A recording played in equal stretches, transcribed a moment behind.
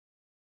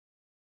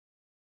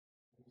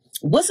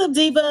What's up,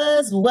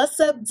 divas? What's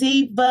up,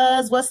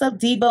 divas? What's up,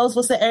 divos?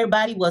 What's up,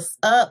 everybody? What's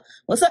up?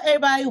 What's up,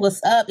 everybody?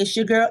 What's up? It's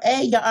your girl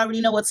A. Y'all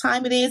already know what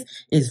time it is.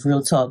 It's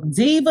Real Talk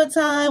Diva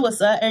time. What's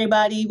up,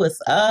 everybody? What's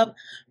up?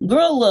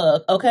 Girl,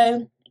 look,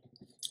 okay?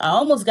 I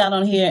almost got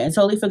on here and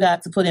totally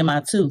forgot to put in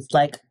my tooth.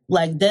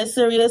 Like dead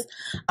serious.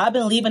 I've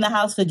been leaving the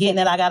house forgetting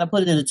that I got to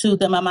put it in the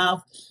tooth in my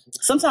mouth.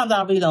 Sometimes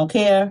I really don't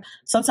care.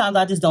 Sometimes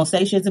I just don't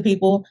say shit to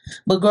people.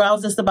 But girl, I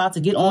was just about to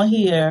get on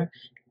here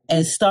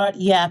and start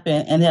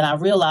yapping. And then I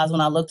realized when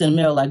I looked in the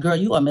mirror, like, girl,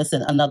 you are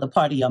missing another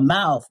part of your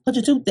mouth. Put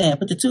your tooth in.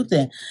 Put your tooth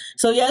in.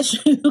 So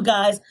yes, you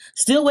guys,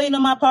 still waiting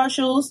on my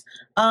partials.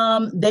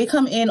 They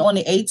come in on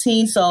the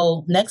 18th.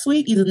 So next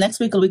week, either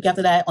next week or the week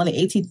after that, on the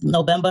 18th of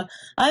November,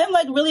 I am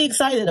like really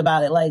excited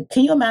about it. Like,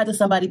 can you imagine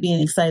somebody being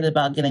excited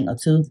about getting a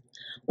tooth?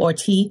 Or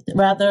teeth,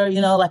 rather,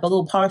 you know, like a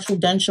little partial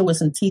denture with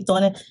some teeth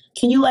on it.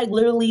 Can you like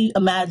literally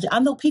imagine? I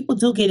know people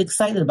do get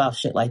excited about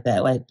shit like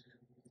that. Like,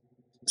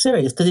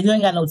 serious, because if you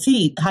ain't got no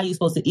teeth, how are you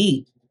supposed to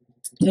eat?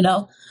 You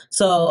know?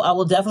 So I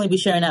will definitely be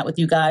sharing that with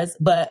you guys.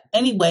 But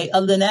anyway,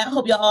 other than that,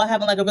 hope y'all all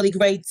having like a really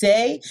great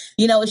day.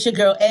 You know, it's your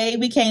girl A.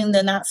 We came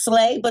to not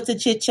slay, but to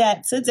chit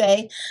chat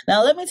today.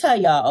 Now, let me tell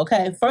y'all,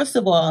 okay, first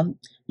of all,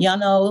 y'all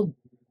know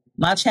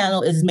my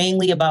channel is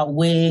mainly about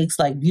wigs,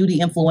 like beauty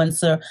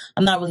influencer.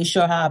 I'm not really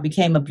sure how I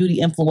became a beauty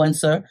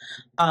influencer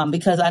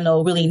because I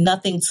know really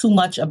nothing too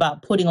much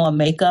about putting on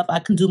makeup. I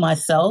can do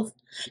myself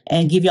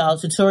and give y'all a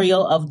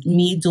tutorial of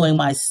me doing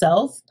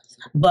myself.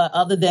 But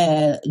other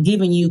than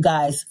giving you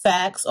guys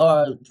facts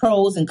or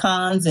pros and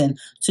cons and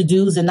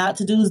to-dos and not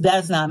to-dos,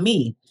 that's not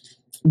me.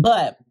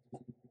 But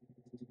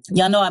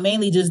y'all know I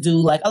mainly just do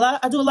like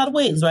I do a lot of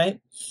wigs,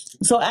 right?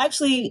 So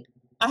actually,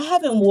 I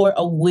haven't wore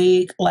a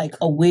wig, like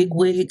a wig,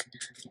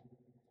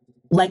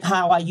 like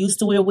how I used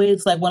to wear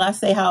wigs. Like when I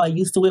say how I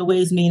used to wear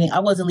wigs, meaning I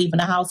wasn't leaving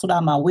the house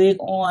without my wig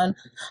on.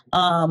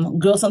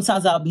 Girl,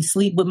 sometimes I'll be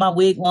asleep with my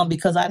wig on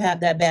because I'd have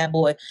that bad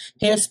boy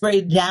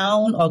hairsprayed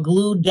down or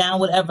glued down,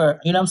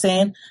 whatever. You know what I'm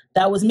saying?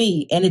 That was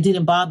me, and it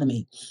didn't bother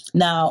me.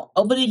 Now,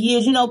 over the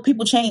years, you know,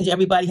 people change.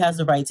 Everybody has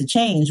the right to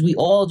change. We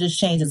all just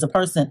change as a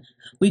person.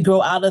 We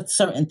grow out of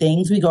certain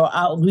things. We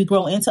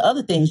grow into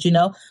other things, you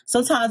know.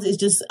 Sometimes it's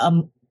just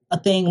a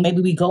thing,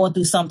 maybe we going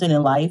through something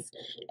in life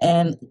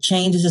and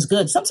change is just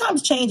good.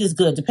 Sometimes change is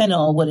good, depending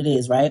on what it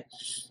is, right?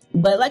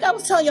 But like I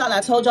was telling y'all, and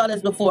I told y'all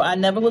this before, I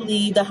never would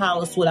leave the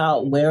house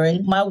without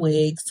wearing my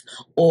wigs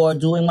or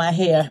doing my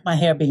hair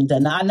being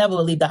done. Now, I never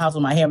would leave the house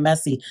with my hair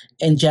messy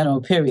in general,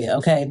 period,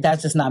 okay?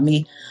 That's just not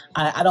me.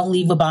 I don't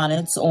leave with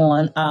bonnets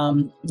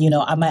on. You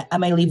know, I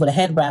may leave with a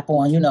head wrap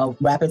on, you know,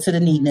 wrap it to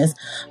the neatness.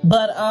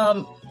 But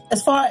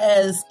as far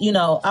as, you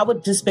know, I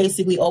would just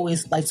basically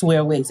always like to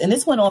wear wigs. And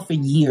this went on for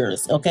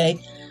years,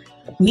 okay?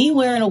 Me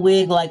wearing a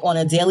wig like on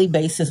a daily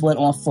basis went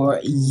on for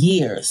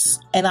years.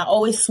 And I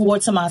always swore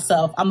to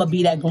myself, I'm going to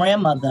be that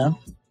grandmother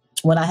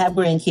when I have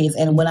grandkids.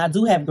 And when I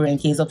do have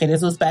grandkids, okay,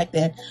 this was back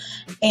then.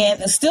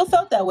 And I still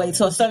felt that way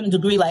to a certain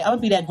degree. Like, I'm going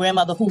to be that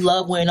grandmother who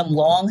loved wearing them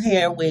long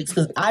hair wigs.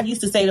 Because I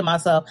used to say to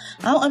myself,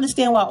 I don't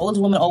understand why older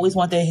women always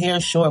want their hair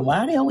short. Why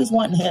are they always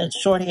wanting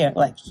short hair?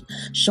 Like,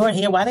 short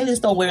hair? Why they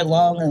just don't wear it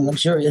long and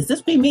luxurious?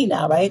 This be me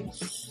now, right?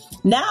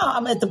 Now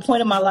I'm at the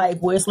point in my life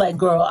where it's like,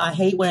 girl, I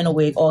hate wearing a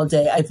wig all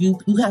day. If you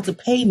have to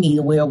pay me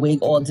to wear a wig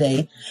all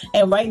day.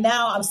 And right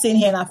now I'm sitting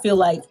here and I feel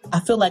like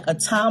a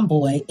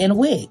tomboy in a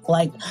wig.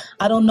 Like,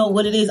 I don't know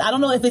what it is. I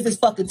don't know if it's this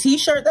fucking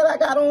t-shirt that I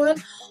got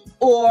on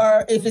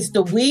or if it's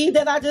the weed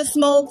that I just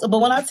smoked. But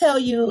when I tell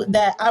you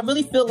that I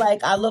really feel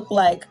like I look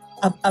like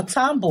a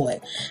tomboy,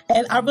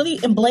 and I really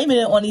am blaming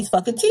it on these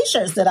fucking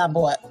t-shirts that I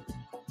bought.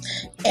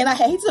 And I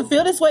hate to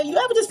feel this way.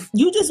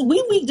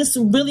 We just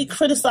really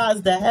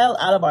criticize the hell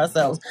out of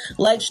ourselves.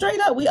 Like, straight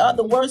up, we are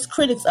the worst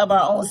critics of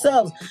our own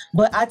selves.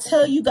 But I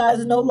tell you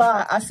guys, no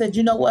lie, I said,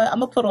 you know what? I'm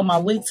going to put on my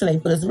wig today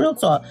for this real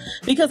talk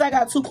because I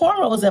got 2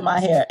 cornrows in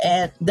my hair.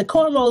 And the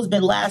cornrows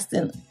been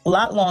lasting a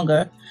lot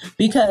longer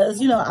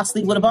because, you know, I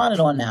sleep with a bonnet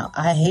on now.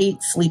 I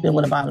hate sleeping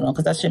with a bonnet on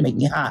because that shit make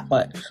me hot.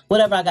 But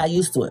whatever, I got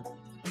used to it.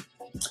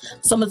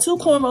 So my 2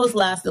 cornrows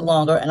lasted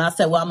longer, and I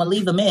said, well, I'm going to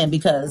leave them in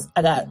because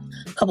I got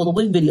a couple of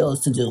wig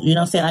videos to do. You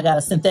know what I'm saying? I got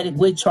a synthetic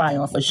wig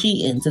try-on for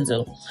Shein to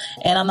do,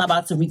 and I'm not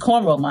about to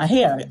re-cornrow my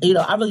hair. You know,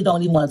 I really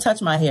don't even want to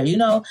touch my hair. You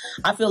know,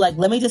 I feel like,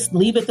 let me just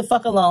leave it the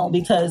fuck alone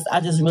because I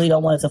just really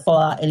don't want it to fall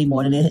out any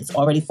more than it's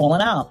already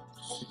fallen out.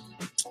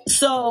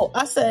 So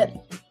I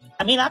said,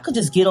 I mean, I could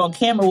just get on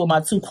camera with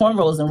my 2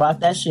 cornrows and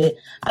rock that shit,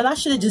 and I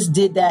should have just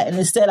did that, and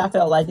instead I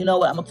felt like, you know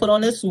what, I'm going to put on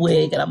this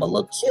wig, and I'm going to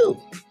look cute.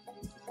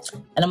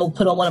 And I'm going to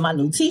put on one of my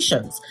new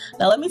t-shirts.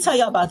 Now, let me tell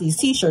y'all about these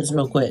t-shirts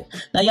real quick.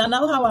 Now, y'all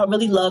know how I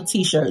really love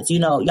t-shirts. You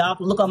know, y'all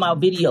look on my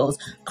videos,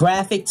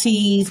 graphic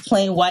tees,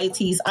 plain white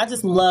tees. I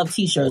just love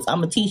t-shirts.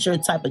 I'm a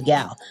t-shirt type of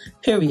gal,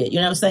 period. You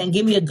know what I'm saying?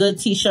 Give me a good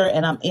t-shirt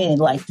and I'm in.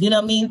 Like, you know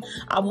what I mean?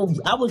 I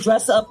will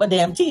dress up a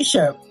damn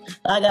t-shirt.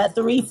 I got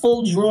 3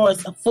 full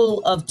drawers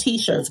full of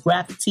t-shirts,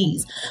 graphic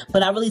tees.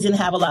 But I really didn't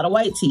have a lot of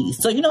white tees.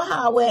 So you know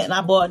how I went and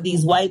I bought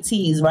these white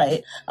tees,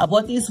 right? I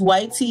bought these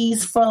white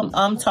tees from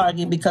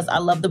Target because I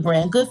love the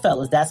brand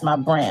Goodfellas. That's my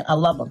brand. I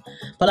love them.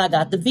 But I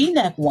got the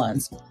V-neck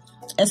ones.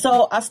 And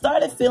so I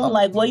started feeling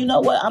like, well, you know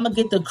what? I'm going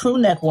to get the crew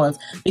neck ones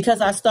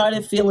because I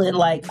started feeling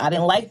like I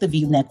didn't like the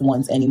V-neck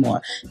ones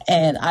anymore.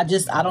 And I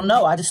don't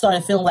know. I just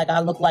started feeling like I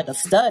looked like a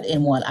stud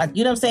in one.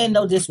 You know what I'm saying?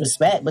 No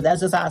disrespect, but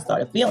that's just how I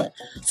started feeling.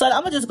 So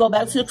I'm going to just go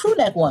back to the crew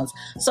neck ones.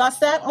 So I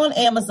sat on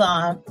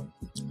Amazon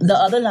the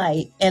other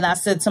night and I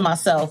said to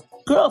myself,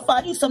 girl,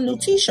 find you some new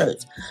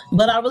t-shirts.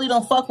 But I really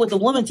don't fuck with the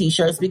women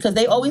t-shirts because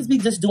they always be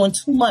just doing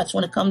too much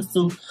when it comes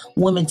to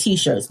women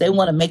t-shirts. They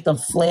want to make them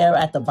flare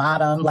at the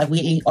bottom like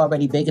we ain't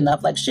already big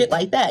enough, like shit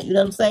like that. You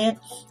know what I'm saying?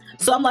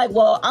 So I'm like,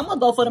 well, I'm going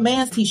to go for the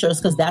man's t-shirts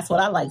because that's what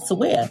I like to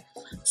wear.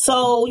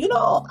 So, you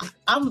know,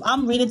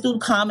 I'm reading through the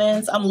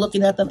comments. I'm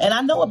looking at them. And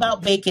I know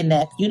about bacon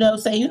neck. You know what I'm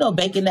saying? You know,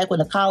 bacon neck when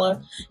the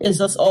collar is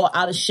just all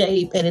out of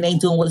shape and it ain't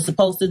doing what it's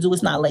supposed to do.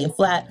 It's not laying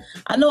flat.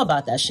 I know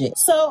about that shit.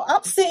 So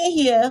I'm sitting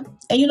here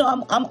and, you know,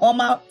 I'm on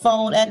my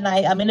phone at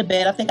night. I'm in the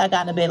bed. I think I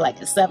got in the bed like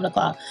at 7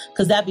 o'clock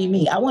because that'd be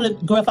me. I want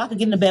to, girl, if I could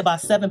get in the bed by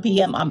 7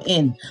 p.m., I'm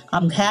in.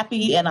 I'm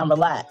happy and I'm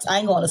relaxed. I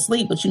ain't going to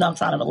sleep, but, you know, I'm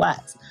trying to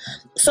relax.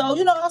 So,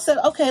 you know, I said,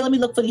 okay, let me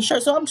look for these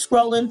shirts. So I'm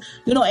scrolling.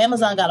 You know,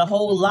 Amazon got a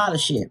whole lot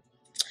of shit.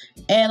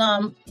 And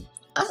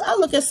I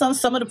look at some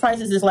of the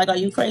prices. It's like, are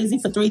you crazy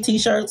for 3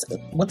 t-shirts?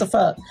 What the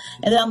fuck?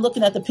 And then I'm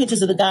looking at the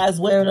pictures of the guys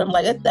wearing them.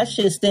 Like, that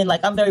shit is thin.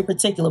 Like, I'm very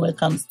particular when it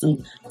comes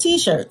to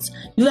t-shirts.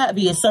 You got to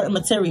be a certain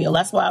material.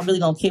 That's why I really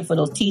don't care for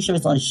those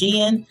t-shirts on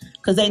Shein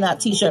because they not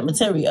t-shirt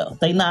material.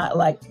 They not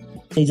like,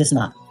 they just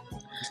not.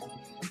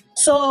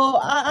 So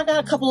I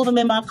got a couple of them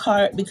in my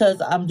cart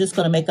because I'm just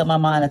going to make up my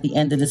mind at the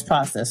end of this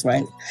process,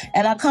 right?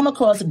 And I come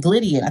across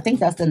Glydian. I think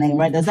that's the name,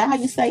 right? Is that how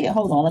you say it?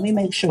 Hold on. Let me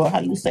make sure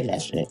how you say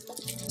that shit.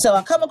 So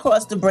I come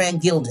across the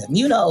brand Gildan.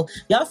 You know,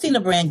 y'all seen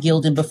the brand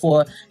Gildan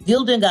before.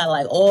 Gildan got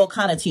like all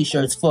kind of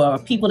t-shirts for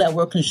people that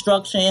work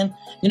construction.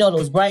 You know,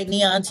 those bright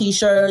neon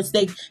t-shirts.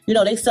 They, you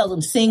know, they sell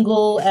them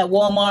single at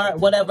Walmart,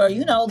 whatever.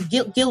 You know,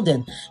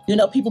 Gildan. You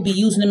know, people be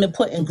using them and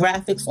putting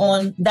graphics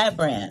on that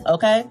brand,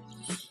 okay?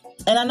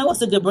 And I know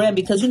it's a good brand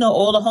because, you know,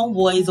 all the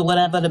homeboys or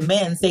whatever, the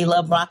men, they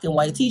love rocking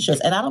white t-shirts.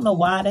 And I don't know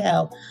why the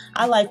hell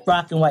I like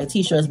rocking white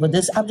t-shirts, but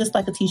I'm just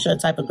like a t-shirt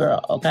type of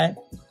girl, okay?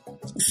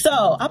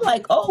 So I'm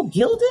like, oh,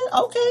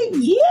 Gildan? Okay,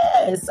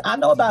 yes. I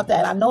know about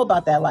that. I know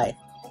about that life.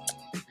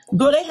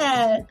 Girl, they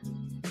had,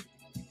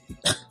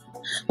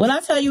 when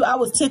I tell you I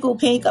was tickled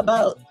pink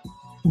about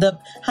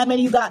how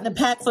many you got in the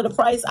pack for the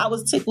price, I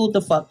was tickled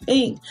the fuck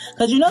pink.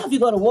 Because you know, if you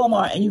go to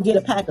Walmart and you get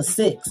a pack of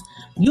 6,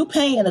 you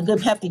paying a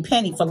good hefty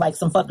penny for like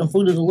some fucking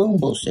Fruit of the Loom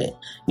bullshit.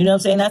 You know what I'm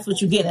saying? That's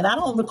what you get. And I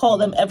don't recall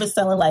them ever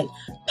selling like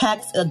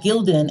packs of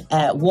Gildan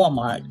at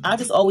Walmart. I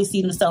just always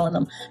see them selling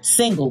them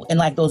single in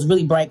like those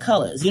really bright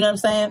colors. You know what I'm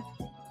saying?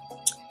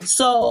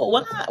 So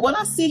when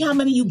I see how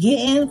many you get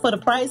in for the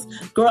price,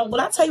 girl, when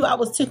I tell you I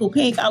was tickled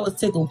pink, I was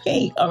tickled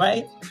pink, all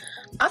right?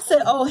 I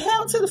said, oh,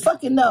 hell to the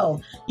fucking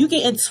no. You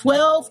getting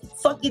 12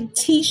 fucking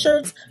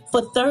t-shirts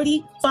for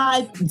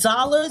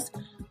 $35?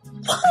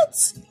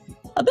 What?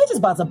 A bitch is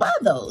about to buy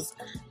those.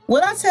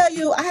 When I tell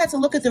you, I had to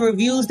look at the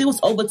reviews. There was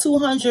over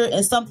 200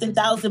 and something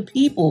thousand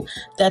people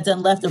that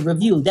done left a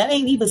review. That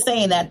ain't even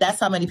saying that that's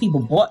how many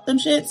people bought them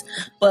shits.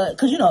 But,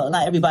 because, you know,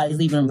 not everybody's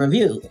leaving a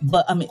review.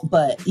 But,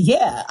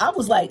 yeah, I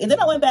was like, and then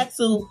I went back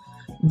to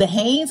the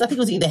Hanes. I think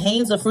it was either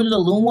Hanes or Fruit of the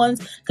Loom ones.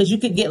 Because you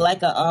could get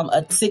like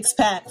a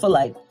 6-pack for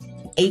like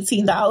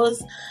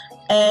 $18.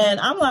 And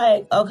I'm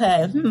like,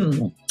 okay,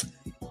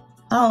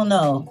 I don't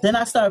know. Then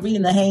I started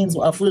reading the Hanes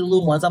Fruit of the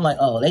Loom ones. I'm like,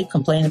 oh, they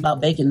complaining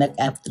about bacon neck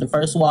after the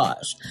first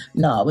wash.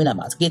 No, we're not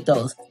about to get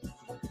those.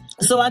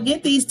 So I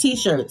get these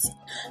t-shirts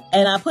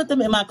and I put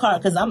them in my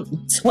cart because I'm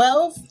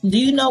 12. Do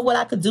you know what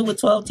I could do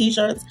with 12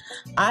 t-shirts?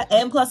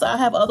 Plus I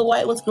have other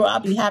white ones. Girl, I'll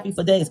be happy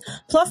for days.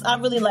 Plus I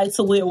really like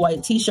to wear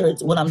white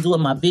t-shirts when I'm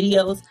doing my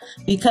videos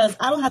because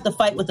I don't have to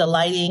fight with the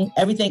lighting.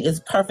 Everything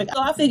is perfect.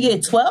 So I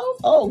figured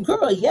 12? Oh,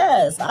 girl,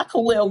 yes. I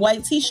could wear a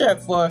white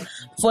t-shirt for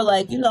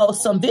like, you know,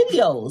 some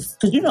videos.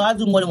 Because, you know, I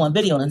do more than one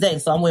video in a day,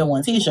 so I'm wearing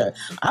one t-shirt.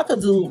 I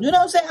could do, you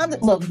know what I'm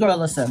saying? Look, girl,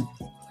 listen.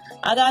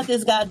 I got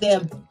this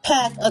goddamn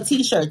pack of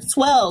t-shirts,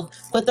 12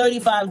 for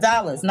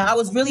 $35. Now, I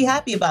was really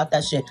happy about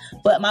that shit.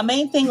 But my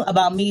main thing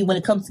about me when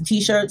it comes to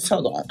t-shirts,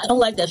 hold on, I don't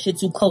like that shit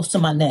too close to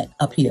my neck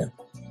up here.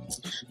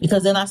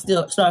 Because then I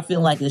still start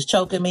feeling like it's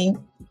choking me.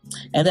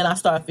 And then I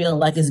start feeling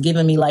like it's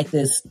giving me like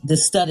this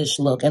studdish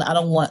look. And I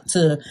don't want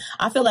to,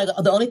 I feel like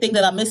the only thing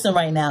that I'm missing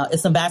right now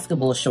is some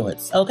basketball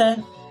shorts, okay?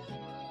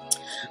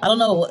 I don't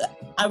know.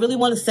 I really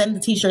want to send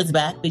the t-shirts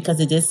back because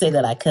it did say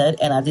that I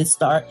could. And I did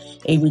start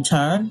a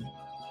return.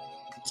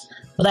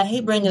 But I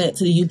hate bringing it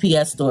to the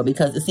UPS store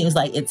because it seems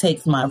like it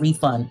takes my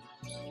refund.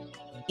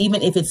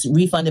 Even if it's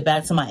refunded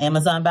back to my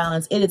Amazon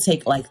balance, it'll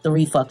take like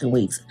 3 fucking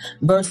weeks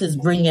versus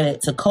bringing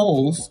it to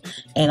Kohl's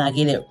and I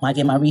get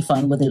my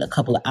refund within a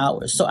couple of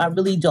hours. So I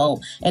really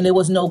don't. And there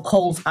was no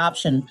Kohl's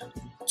option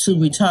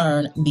to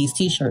return these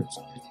t-shirts.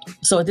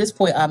 So at this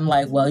point, I'm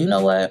like, well, you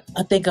know what?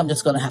 I think I'm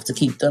just going to have to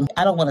keep them.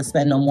 I don't want to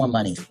spend no more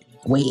money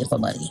waiting for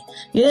money.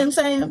 You know what I'm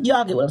saying?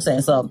 Y'all get what I'm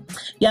saying. So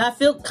yeah, I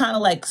feel kind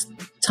of like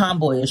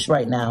tomboyish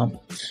right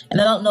now. And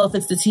I don't know if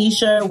it's the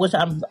t-shirt, which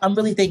I'm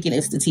really thinking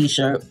it's the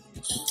t-shirt.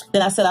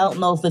 Then I said, I don't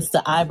know if it's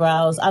the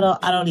eyebrows. I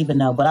don't even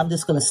know, but I'm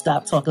just going to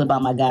stop talking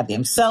about my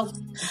goddamn self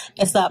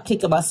and stop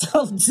kicking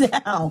myself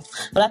down.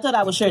 But I thought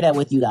I would share that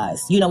with you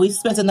guys. You know, we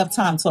spent enough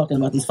time talking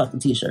about these fucking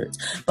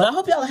t-shirts, but I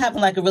hope y'all are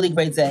having like a really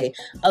great day.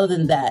 Other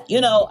than that,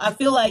 you know, I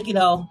feel like, you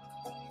know,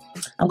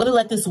 I'm going to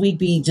let this week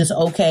be just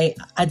okay.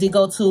 I did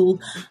go to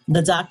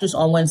the doctor's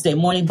on Wednesday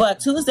morning,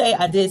 but Tuesday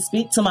I did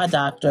speak to my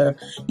doctor.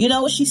 You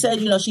know what she said?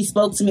 You know, she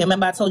spoke to me.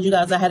 Remember I told you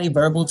guys I had a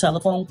verbal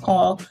telephone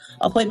call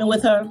appointment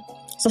with her?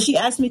 So she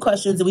asked me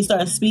questions and we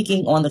started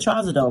speaking on the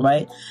trazodone,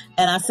 right?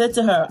 And I said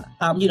to her,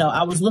 you know,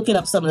 I was looking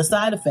up some of the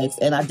side effects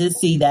and I did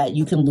see that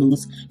you can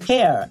lose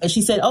hair. And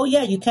she said, oh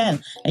yeah, you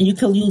can. And you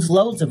can lose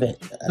loads of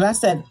it. And I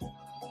said,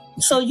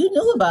 so you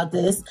knew about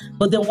this,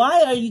 but then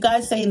why are you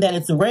guys saying that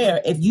it's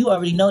rare if you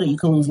already know that you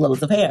can lose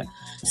loads of hair?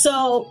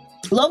 So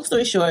long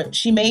story short,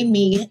 she made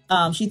me,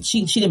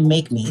 she didn't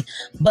make me,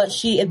 but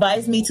she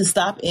advised me to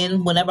stop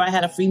in whenever I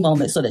had a free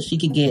moment so that she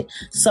could get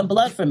some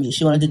blood from me.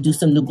 She wanted to do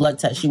some new blood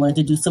tests. She wanted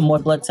to do some more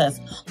blood tests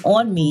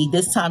on me.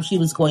 This time she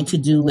was going to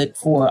do it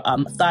for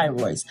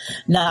thyroids.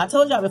 Now, I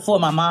told y'all before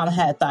my mom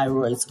had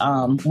thyroids.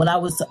 When I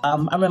was, I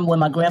remember when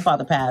my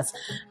grandfather passed,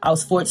 I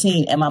was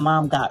 14 and my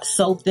mom got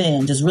so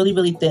thin, just really,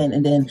 really thin.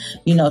 And then,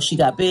 you know, she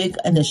got big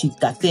and then she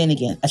got thin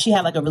again. She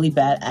had like a really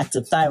bad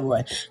active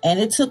thyroid. And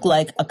it took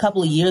like a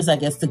couple of years, I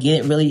guess, to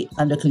get it really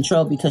under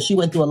control because she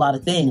went through a lot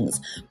of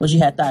things when she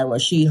had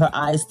thyroid. Her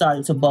eyes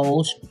started to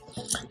bulge.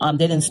 They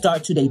didn't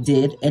start to, they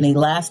did, and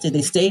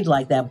they stayed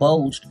like that,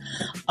 bulged,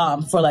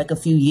 for like a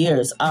few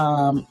years.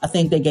 I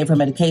think they gave her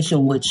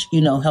medication, which, you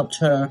know, helped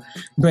her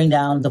bring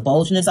down the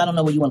bulginess. I don't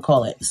know what you want to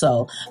call it.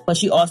 So, but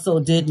she also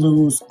did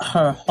lose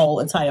her whole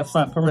entire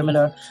front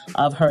perimeter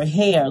of her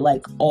hair,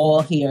 like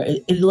all hair.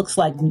 It looks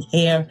like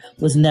hair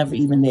was never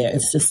even there.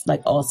 It's just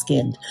like all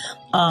skinned.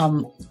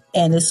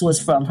 And this was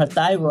from her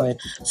thyroid.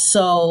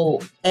 So,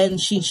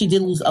 and she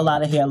did lose a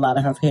lot of hair. A lot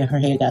of her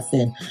hair got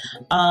thin.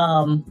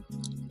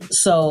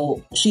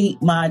 So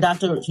my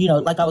doctor, you know,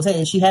 like I was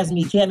saying, she had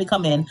me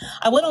come in.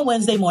 I went on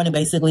Wednesday morning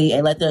basically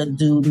and let her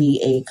do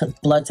me a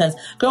blood test.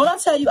 Girl, when I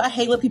tell you, I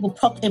hate when people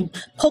poke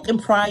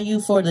and pry you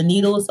for the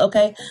needles.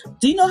 Okay.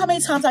 Do you know how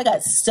many times I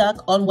got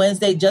stuck on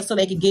Wednesday just so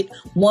they could get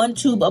one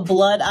tube of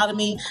blood out of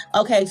me?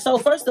 Okay. So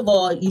first of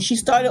all, she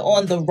started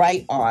on the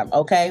right arm.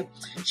 Okay.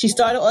 She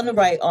started on the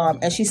right arm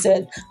and she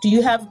said, do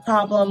you have a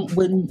problem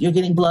when you're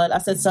getting blood? I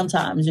said,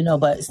 sometimes, you know,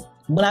 but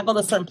when I go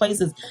to certain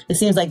places, it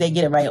seems like they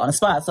get it right on the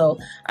spot. So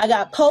I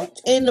got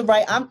poked in the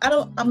right arm.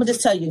 I'm gonna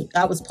just tell you,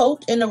 I was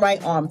poked in the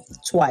right arm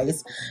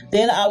twice.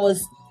 Then I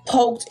was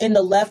poked in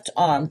the left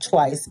arm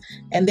twice.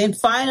 And then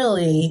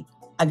finally,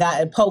 I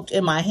got it poked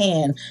in my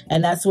hand,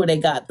 and that's where they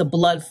got the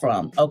blood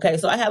from. Okay,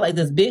 so I had like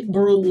this big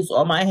bruise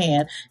on my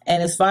hand,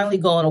 and it's finally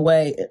going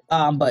away.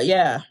 But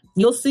yeah,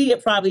 you'll see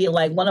it probably in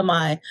like one of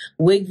my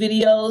wig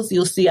videos.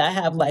 You'll see I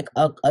have like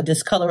a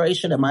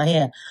discoloration in my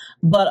hand.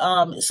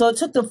 But so it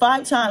took them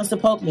 5 times to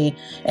poke me,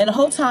 and the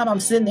whole time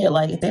I'm sitting there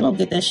like, if they don't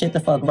get this shit the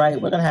fuck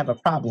right, we're gonna have a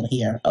problem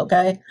here.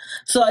 Okay,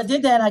 so I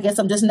did that. I guess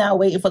I'm just now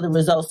waiting for the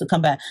results to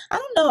come back. I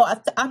don't know.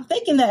 I'm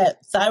thinking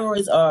that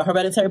thyroids are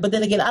hereditary, but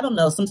then again, I don't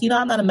know. Since, you know,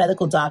 I'm not a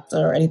medical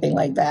doctor or anything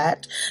like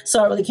that,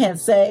 so I really can't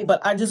say.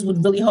 But I just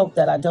would really hope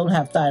that I don't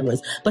have thyroids.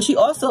 But she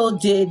also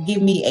did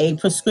give me a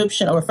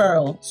prescription or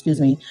referral,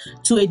 excuse me,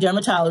 to a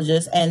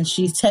dermatologist, and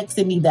she's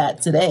texted me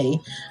that today.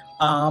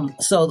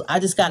 So I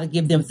just got to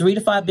give them 3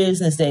 to 5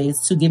 business days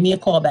to give me a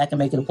call back and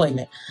make an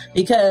appointment,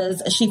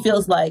 because she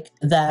feels like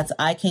that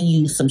I can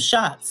use some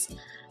shots.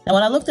 Now,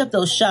 when I looked up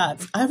those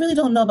shots, I really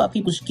don't know about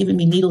people giving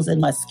me needles in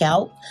my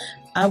scalp.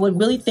 I would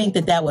really think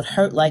that that would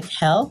hurt like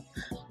hell.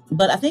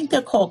 But I think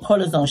they're called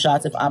cortisone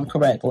shots, if I'm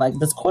correct. Like,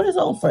 there's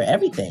cortisone for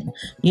everything.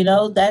 You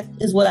know, that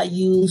is what I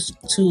used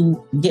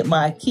to get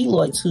my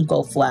keloid to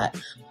go flat,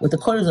 with the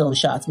cortisone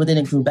shots, but then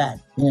it grew back.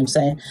 You know what I'm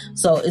saying?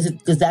 So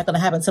is that going to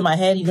happen to my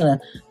head? You're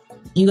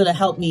going to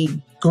help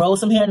me grow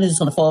some hair and it's just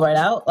going to fall right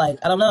out? Like,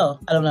 I don't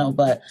know.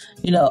 But,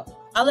 you know,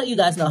 I'll let you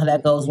guys know how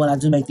that goes when I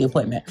do make the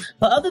appointment.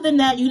 But other than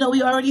that, you know,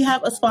 we already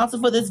have a sponsor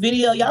for this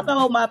video. Y'all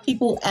know my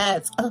people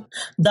at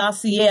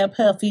Dossier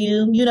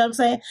Perfume. You know what I'm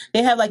saying?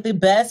 They have like the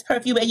best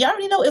perfume. And y'all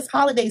already know it's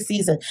holiday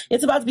season.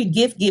 It's about to be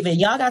gift giving.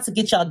 Y'all got to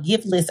get y'all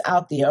gift list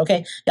out there,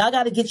 okay? Y'all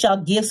got to get y'all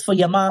gifts for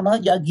your mama,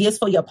 your gifts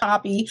for your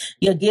poppy,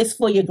 your gifts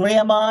for your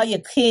grandma, your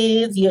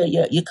kids,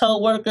 your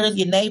co-workers,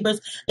 your neighbors.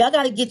 Y'all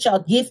got to get y'all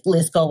gift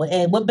list going.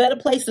 And what better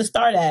place to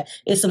start at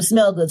is some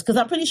smell goods, because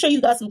I'm pretty sure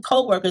you got some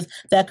co-workers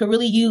that could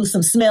really use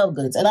some smell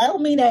goods. And I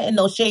don't mean that in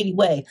no shady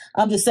way.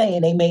 I'm just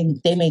saying they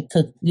may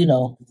could, you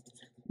know,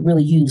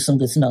 really use some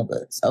good smell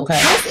goods.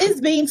 Okay. This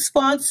is being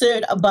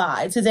sponsored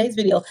by, today's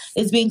video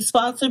is being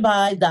sponsored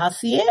by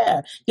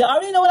Dossier. You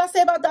already know what I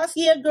say about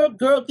Dossier,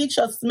 girl, get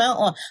your smell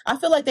on. I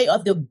feel like they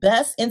are the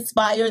best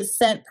inspired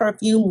scent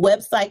perfume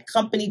website,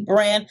 company,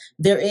 brand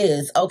there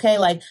is. Okay.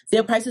 Like,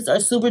 their prices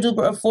are super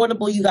duper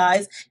affordable, you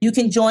guys. You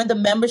can join the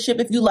membership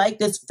if you like.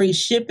 There's free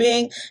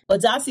shipping.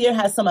 But Dossier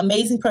has some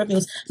amazing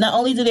perfumes. Not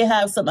only do they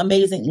have some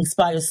amazing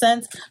inspired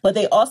scents, but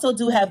they also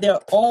do have their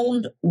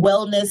own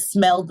wellness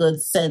smell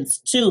good scents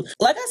too. you.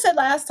 Like I said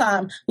last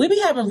time, we be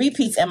having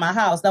repeats in my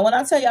house. Now, when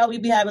I tell y'all we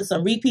be having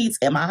some repeats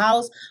in my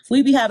house,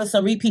 we be having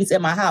some repeats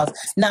in my house.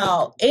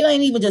 Now, it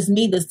ain't even just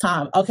me this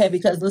time, okay?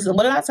 Because listen,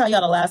 what did I tell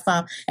y'all the last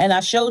time? And I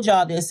showed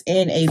y'all this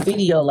in a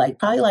video, like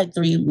probably like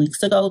 3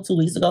 weeks ago, 2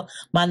 weeks ago.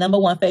 My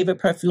 #1 favorite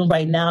perfume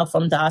right now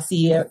from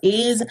Dossier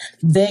is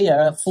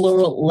their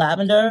Floral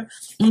Lavender.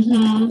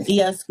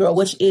 Yes, girl,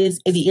 which is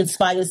the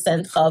inspired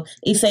scent of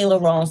Yves Saint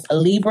Laurent's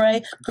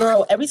Libre.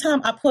 Girl, every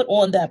time I put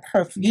on that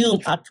perfume,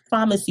 I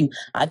promise you,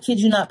 I kid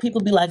you not,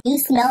 people be like, you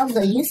smell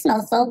good, you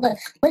smell so good.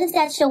 What is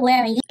that you're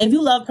wearing? If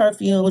you love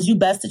perfumes, you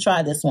best to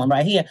try this one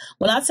right here.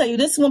 When I tell you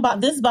this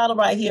bottle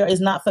right here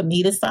is not for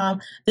me this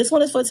time. This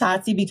one is for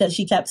Tati because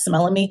she kept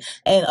smelling me.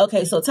 And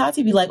okay, so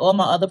Tati be like, all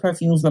my other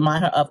perfumes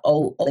remind her of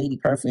old lady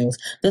perfumes.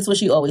 That's what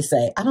she always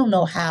say. I don't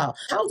know how.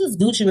 How does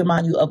Gucci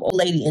remind you of old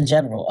lady in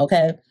general,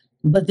 okay?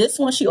 But this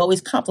one, she always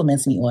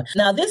compliments me on.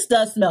 Now, this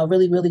does smell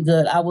really, really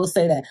good. I will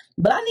say that.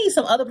 But I need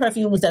some other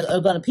perfumes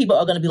that people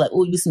are going to be like,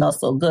 oh, you smell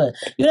so good.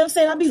 You know what I'm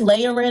saying? I be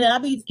layering and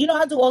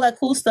I do all that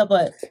cool stuff.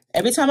 But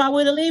every time I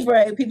wear the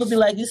Libre, people be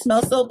like, you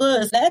smell so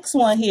good. Next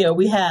one here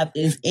we have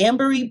is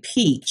Ambery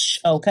Peach,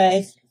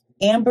 okay?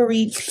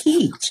 Ambery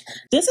Peach.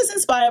 This is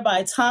inspired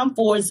by Tom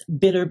Ford's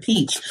Bitter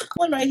Peach.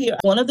 One right here,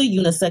 one of the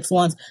unisex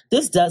ones.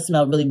 This does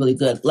smell really, really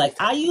good. Like,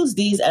 I use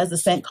these as the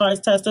scent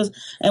cards testers.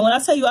 And when I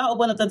tell you I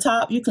open at the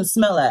top, you can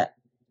smell that.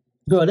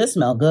 Girl, this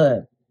smell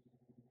good.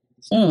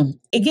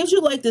 It gives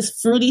you like this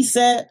fruity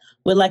scent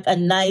with like a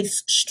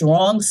nice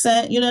strong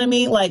scent. You know what I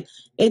mean? Like,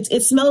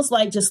 it smells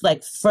like just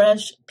like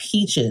fresh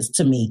peaches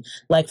to me,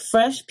 like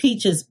fresh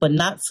peaches, but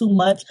not too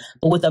much,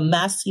 but with a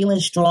masculine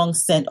strong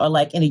scent, or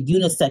like in a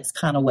unisex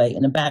kind of way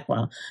in the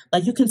background.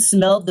 Like, you can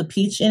smell the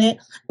peach in it,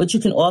 but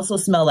you can also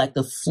smell like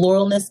the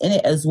floralness in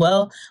it as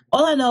well.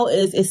 All I know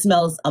is it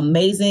smells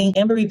amazing.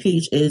 Ambery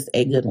Peach is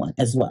a good one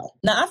as well.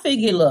 Now I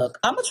figured, look,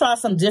 I'm gonna try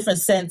some different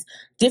scents,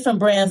 different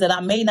brands that I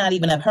may not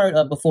even have heard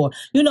of before.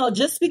 You know,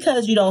 just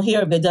because you don't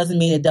hear of it doesn't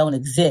mean it don't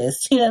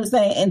exist. You know what I'm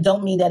saying? And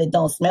don't mean that it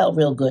don't smell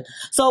real good.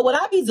 So what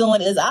I be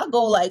doing is I'll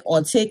go like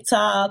on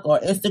TikTok or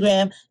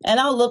Instagram and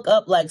I'll look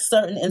up like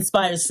certain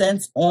inspired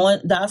scents on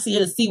Dossier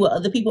to see what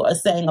other people are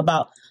saying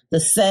about the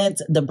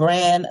scent, the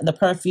brand, the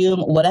perfume,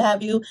 what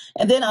have you.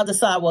 And then I'll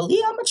decide, well,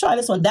 yeah, I'm going to try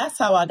this one. That's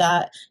how I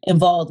got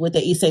involved with the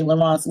Yves Saint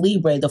Laurent's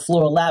Libre, the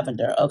Floral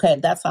Lavender. Okay,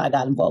 that's how I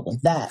got involved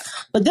with that.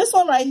 But this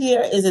one right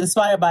here is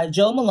inspired by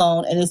Jo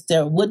Malone, and it's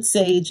their Wood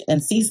Sage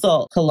and Sea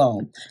Salt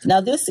Cologne. Now,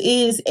 this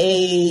is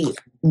a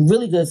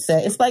really good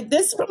scent. It's like,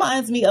 this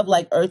reminds me of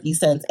like earthy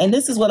scents, and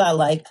this is what I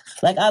like.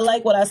 Like, I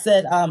like what I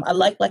said. I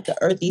like the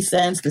earthy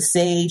scents, the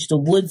sage, the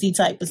woodsy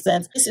type of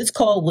scents. This is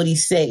called Woody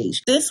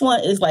Sage. This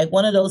one is like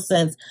one of those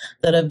scents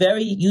that are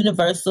very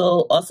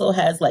universal, also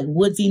has like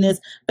woodiness,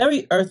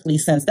 very earthly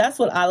scents. That's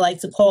what I like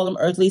to call them,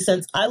 earthly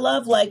scents. I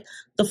love like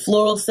the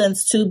floral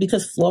scents too,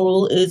 because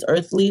floral is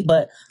earthly,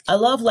 but I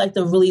love like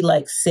the really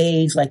like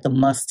sage, like the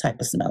musk type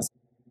of smells.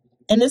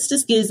 And this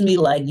just gives me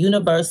like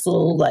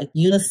universal, like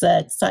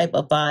unisex type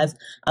of vibes.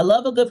 I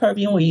love a good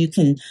perfume where you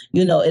can,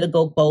 you know, it'll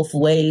go both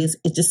ways.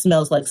 It just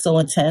smells like so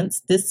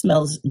intense. This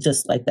smells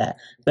just like that.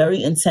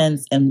 Very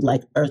intense and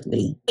like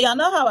earthly. Y'all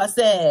know how I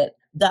said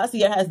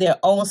Dossier has their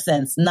own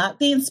scents, not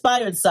the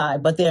inspired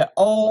side, but their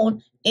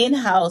own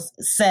in-house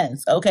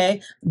scents, okay?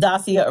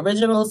 Dossier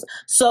originals.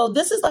 So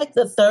this is like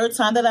the third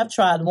time that I've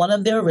tried one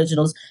of their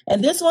originals.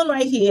 And this one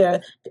right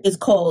here is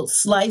called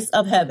Slice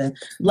of Heaven.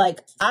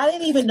 Like, I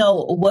didn't even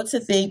know what to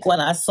think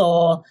when I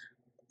saw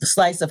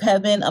Slice of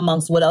Heaven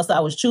amongst what else I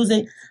was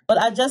choosing. But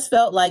I just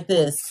felt like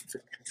this.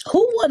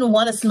 Who wouldn't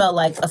want to smell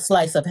like a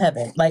slice of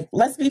heaven? Like,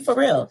 let's be for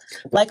real.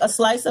 Like a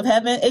slice of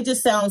heaven, it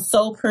just sounds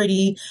so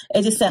pretty.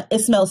 It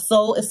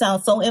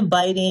sounds so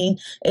inviting.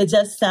 It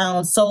just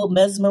sounds so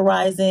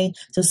mesmerizing,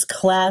 just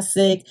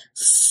classic,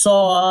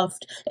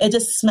 soft. It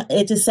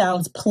just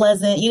sounds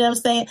pleasant. You know what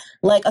I'm saying?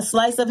 Like a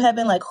slice of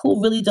heaven, like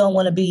who really don't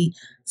want to be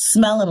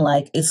smelling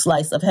like a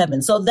slice of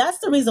heaven? So that's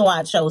the reason why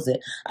I chose it.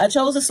 I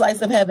chose a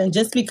slice of heaven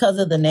just because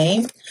of the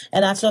name.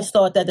 And I just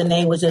thought that the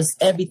name was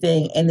just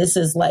everything. And this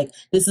has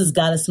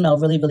got to smell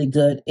really, really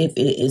good if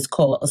it is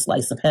called a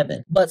slice of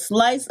heaven. But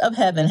Slice of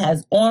Heaven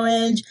has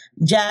orange,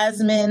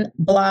 jasmine,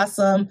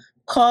 blossom,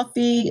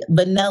 coffee,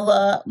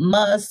 vanilla,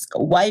 musk,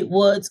 white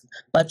woods,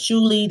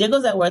 patchouli. There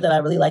goes that word that I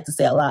really like to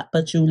say a lot,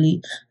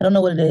 patchouli. I don't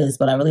know what it is,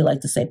 but I really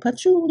like to say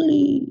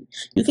patchouli.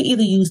 You can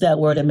either use that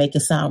word and make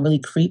it sound really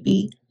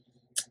creepy,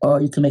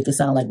 or you can make it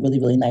sound like really,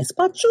 really nice.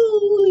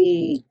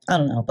 Patchouli. I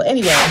don't know. But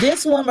anyway,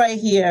 this one right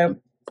here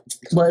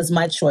was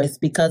my choice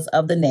because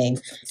of the name.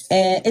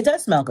 And it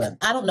does smell good.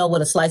 I don't know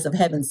what a slice of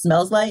heaven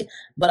smells like,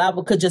 but I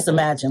could just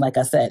imagine, like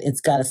I said,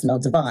 it's got to smell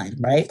divine,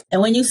 right?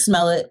 And when you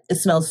smell it, it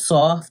smells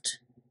soft.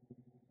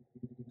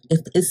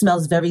 It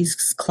smells very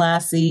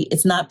classy.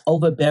 It's not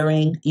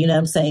overbearing. You know what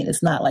I'm saying?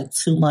 It's not like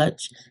too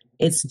much.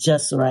 It's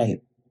just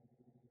right.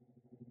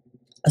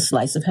 A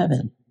slice of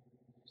heaven.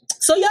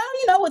 So y'all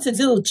already know what to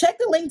do. Check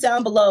the link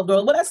down below,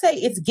 girl. What I say,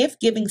 it's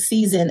gift giving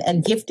season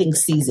and gifting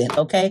season,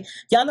 okay?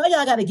 Y'all know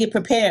y'all got to get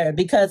prepared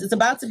because it's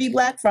about to be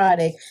Black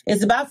Friday.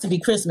 It's about to be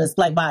Christmas,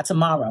 like by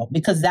tomorrow,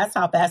 because that's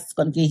how fast it's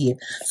going to get here.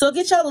 So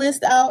get your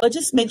list out, but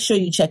just make sure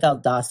you check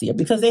out Dossier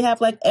because they have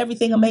like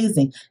everything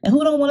amazing. And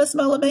who don't want to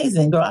smell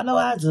amazing, girl? I know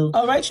I do.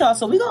 All right, y'all.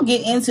 So we're going to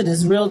get into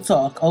this real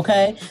talk,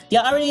 okay?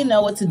 Y'all already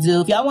know what to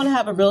do. If y'all want to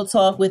have a real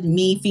talk with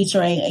me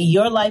featuring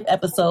your life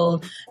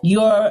episode,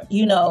 your,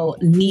 your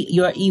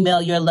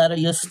email, your letter,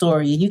 your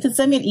story, you can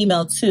send me an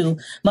email to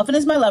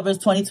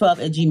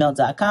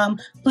muffinismylovers2012@gmail.com.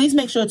 Please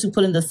make sure to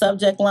put in the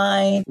subject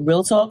line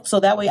real talk, so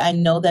that way I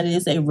know that it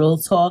is a real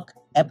talk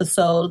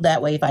episode.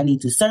 That way, if I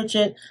need to search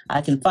it,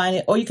 I can find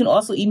it. Or you can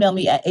also email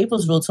me at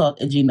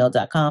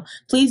aprilsrealtalk@gmail.com.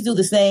 Please do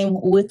the same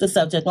with the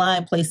subject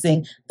line,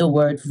 placing the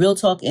word real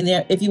talk in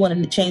there. If you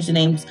want to change the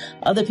names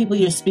of the people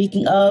you're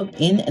speaking of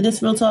in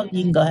this real talk,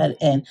 you can go ahead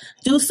and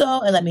do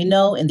so and let me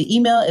know in the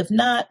email. If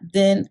not,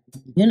 then,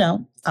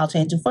 I'll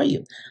change it for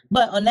you.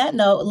 But on that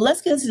note,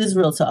 let's get into this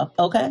real talk,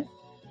 okay?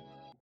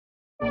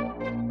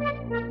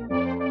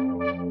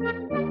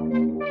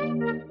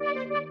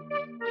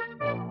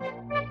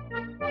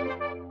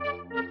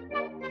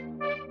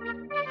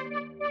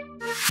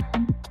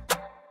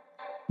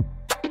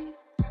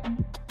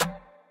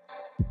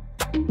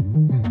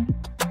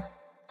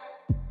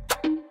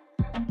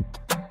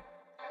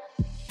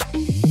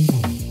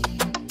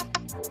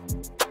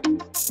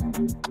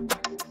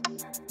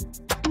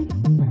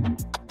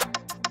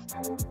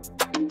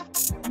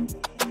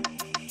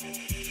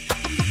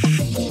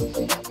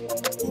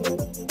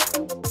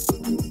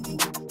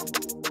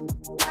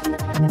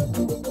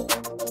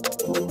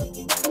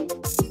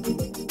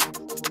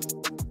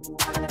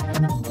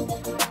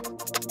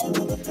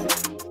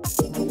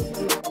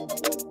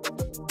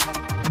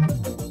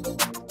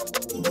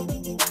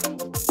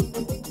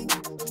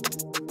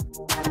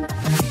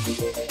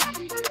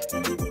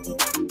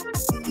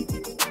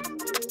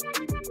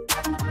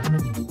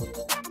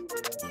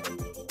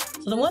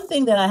 So the one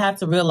thing that I have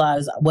to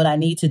realize what I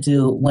need to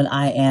do when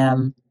I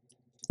am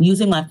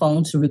using my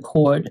phone to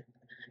record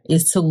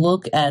is to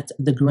look at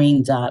the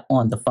green dot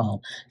on the phone.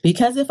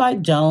 Because if I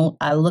don't,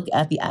 I look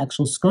at the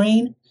actual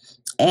screen.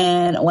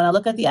 And when I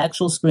look at the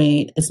actual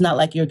screen, it's not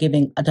like you're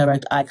giving a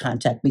direct eye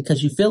contact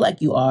because you feel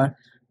like you are,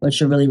 but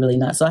you're really, really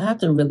not. So I have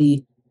to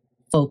really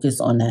focus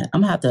on that.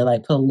 I'm gonna have to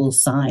like put a little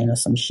sign or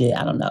some shit.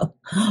 I don't know,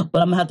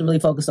 but I'm gonna have to really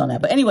focus on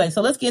that. But anyway,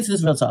 so let's get into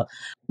this real talk.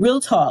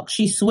 Real talk.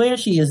 She swears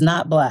she is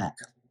not Black.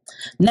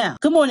 Now,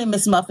 good morning,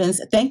 Miss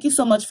Muffins. Thank you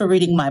so much for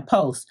reading my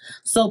post.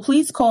 So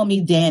please call me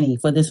Danny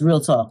for this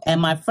real talk.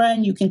 And my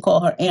friend, you can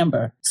call her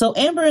Amber. So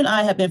Amber and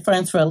I have been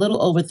friends for a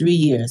little over 3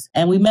 years,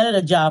 and we met at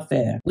a job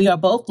fair. We are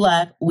both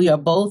Black. We are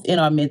both in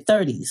our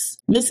mid-30s.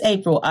 Miss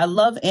April, I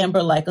love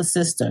Amber like a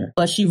sister,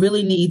 but she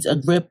really needs a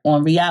grip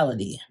on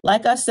reality.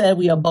 Like I said,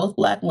 we are both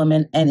Black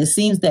women, and it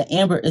seems that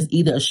Amber is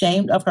either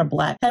ashamed of her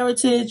Black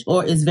heritage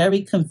or is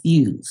very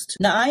confused.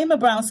 Now, I am a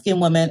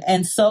brown-skinned woman,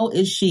 and so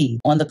is she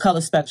on the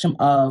color spectrum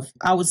of,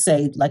 I would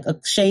say, like a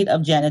shade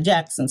of Janet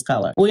Jackson's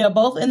color. We are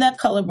both in that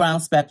color brown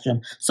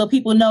spectrum, so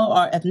people know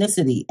our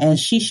ethnicity, and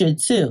she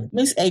should too.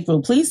 Miss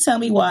April, please tell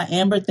me why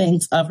Amber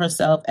thinks of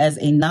herself as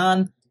a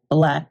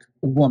non-Black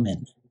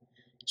woman.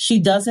 She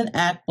doesn't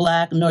act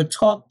Black nor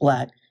talk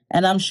Black,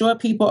 and I'm sure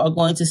people are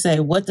going to say,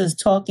 what does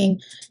talking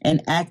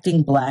and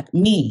acting Black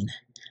mean?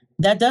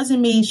 That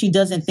doesn't mean she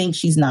doesn't think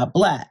she's not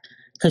Black,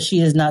 because she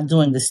is not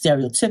doing the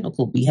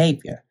stereotypical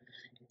behavior.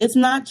 It's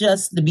not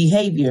just the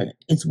behavior,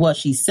 it's what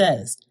she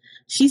says.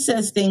 She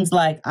says things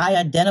like, I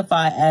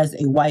identify as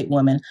a white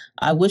woman.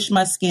 I wish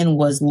my skin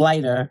was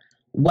lighter.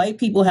 White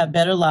people have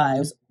better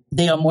lives.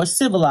 They are more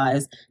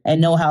civilized and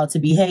know how to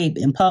behave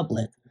in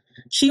public.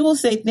 She will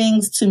say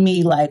things to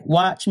me like,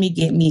 watch me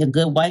get me a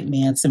good white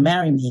man to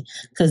marry me,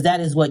 because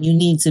that is what you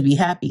need to be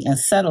happy and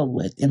settled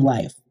with in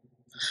life.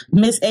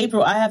 Miss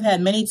April, I have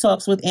had many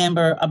talks with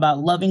Amber about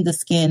loving the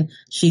skin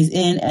she's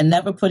in and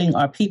never putting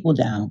our people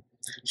down.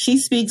 She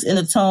speaks in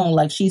a tone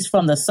like she's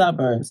from the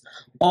suburbs,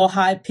 all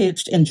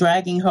high-pitched and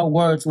dragging her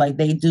words like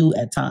they do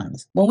at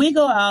times. When we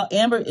go out,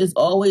 Amber is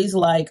always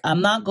like,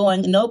 I'm not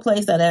going no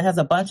place that has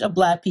a bunch of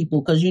Black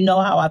people because you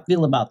know how I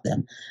feel about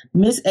them.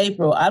 Miss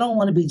April, I don't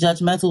want to be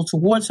judgmental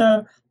towards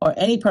her or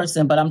any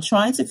person, but I'm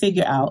trying to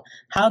figure out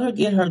how to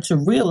get her to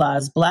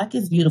realize Black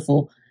is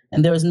beautiful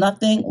and there is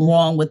nothing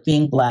wrong with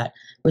being Black.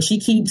 But she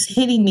keeps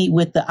hitting me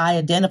with the I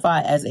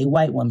identify as a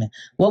white woman.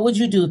 What would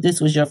you do if this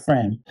was your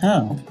friend?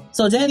 Oh.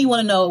 So Danny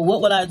want to know,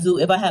 what would I do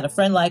if I had a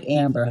friend like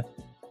Amber?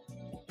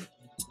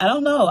 I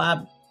don't know.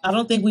 I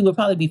don't think we would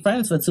probably be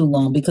friends for too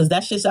long because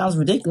that shit sounds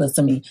ridiculous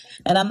to me.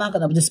 And I'm not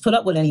going to just put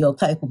up with any old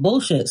type of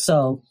bullshit.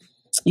 So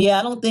yeah,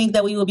 I don't think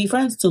that we would be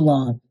friends too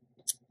long.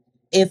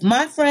 If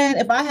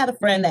I had a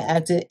friend that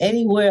acted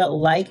anywhere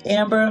like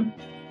Amber,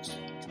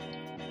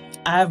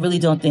 I really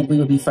don't think we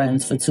would be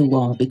friends for too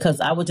long because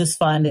I would just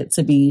find it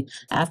to be,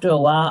 after a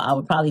while, I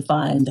would probably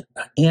find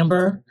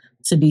Amber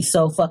to be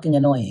so fucking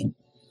annoying.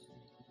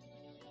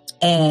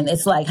 And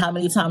it's like, how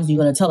many times are you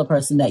going to tell a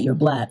person that you're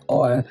Black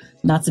or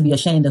not to be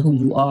ashamed of who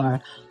you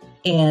are?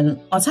 And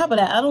on top of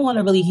that, I don't want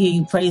to really hear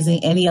you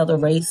praising any other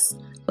race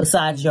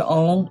besides your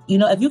own. You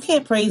know, if you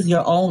can't praise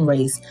your own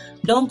race,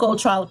 don't go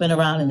trolloping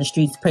around in the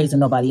streets praising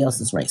nobody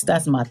else's race.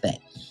 That's my thing.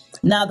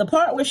 Now, the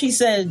part where she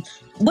said,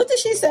 what did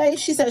she say?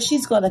 She said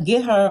she's going to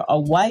get her a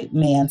white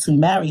man to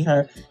marry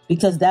her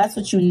because that's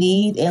what you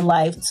need in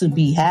life to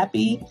be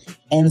happy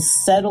and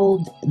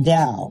settled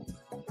down.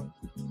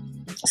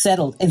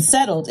 Settled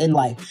in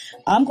life.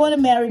 I'm going to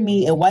marry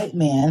me a white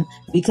man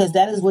because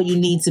that is what you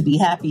need to be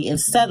happy and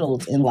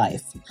settled in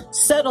life.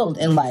 Settled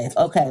in life.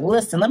 Okay,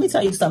 listen, let me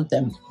tell you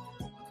something.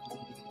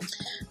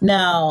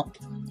 Now,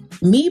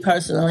 me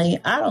personally,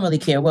 I don't really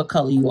care what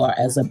color you are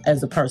as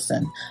a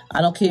person.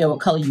 I don't care what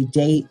color you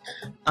date.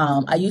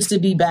 I used to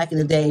be back in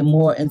the day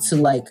more into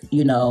like,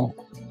 you know,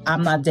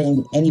 I'm not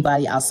dating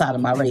anybody outside of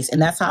my race.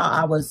 And that's how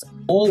I was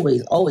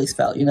always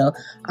felt, you know,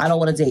 I don't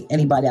want to date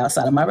anybody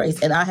outside of my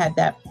race. And I had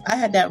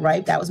that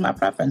right. That was my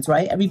preference,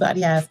 right?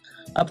 Everybody has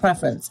a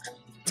preference.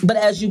 But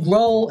as you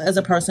grow as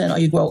a person or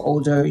you grow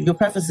older, your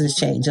preferences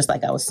change, just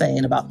like I was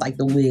saying about like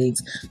the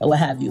wigs or what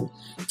have you.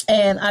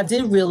 And I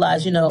did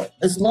realize, you know,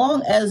 as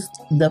long as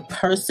the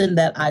person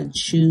that I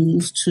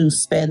choose to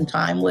spend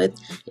time with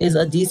is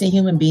a decent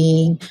human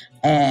being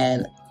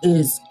and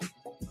is,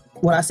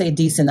 when I say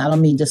decent, I don't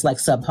mean just like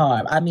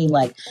subpar. I mean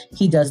like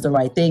he does the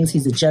right things.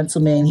 He's a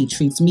gentleman. He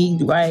treats me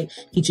right.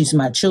 He treats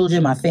my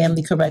children, my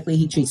family correctly.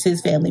 He treats his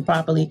family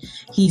properly.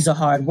 He's a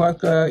hard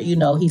worker. You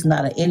know, he's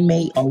not an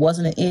inmate or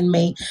wasn't an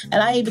inmate.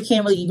 And I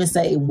can't really even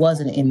say it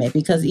wasn't an inmate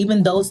because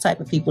even those type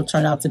of people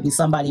turn out to be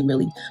somebody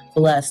really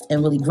blessed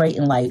and really great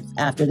in life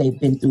after they've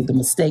been through the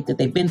mistake that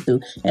they've been through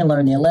and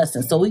learned their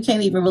lesson. So we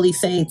can't even really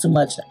say too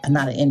much,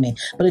 not an inmate,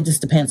 but it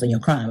just depends on your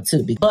crime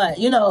too. But,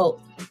 you know,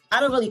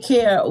 I don't really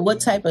care what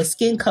type of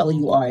skin color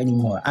you are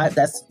anymore.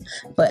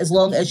 But as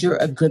long as you're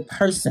a good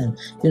person,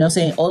 you know what I'm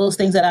saying? All those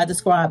things that I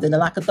described, and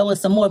then I could throw in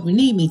some more if you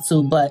need me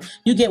to, but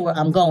you get where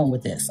I'm going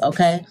with this,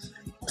 okay?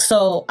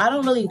 So I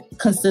don't really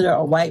consider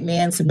a white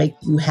man to make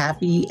you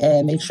happy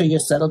and make sure you're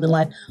settled in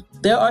life.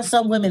 There are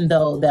some women,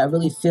 though, that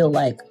really feel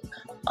like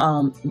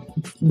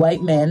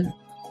white men,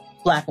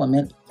 black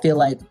women, feel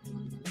like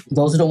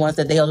those are the ones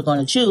that they are going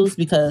to choose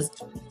because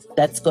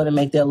that's going to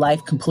make their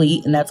life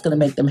complete and that's going to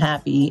make them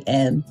happy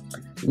and,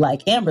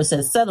 like Amber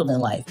says, settled in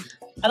life.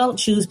 I don't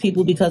choose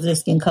people because of their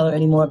skin color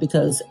anymore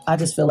because I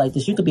just feel like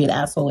this. You could be an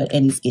asshole at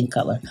any skin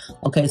color.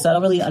 Okay, so I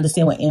don't really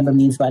understand what Amber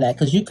means by that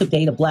because you could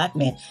date a black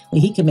man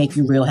and he can make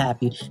you real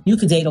happy. You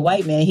could date a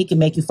white man and he can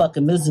make you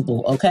fucking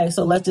miserable. Okay,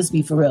 so let's just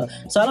be for real.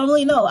 So I don't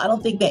really know. I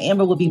don't think that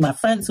Amber would be my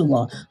friend too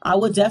long. I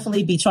would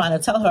definitely be trying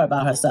to tell her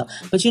about herself.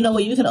 But you know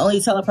what? You can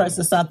only tell a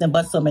person something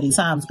but so many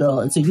times, girl,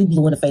 until you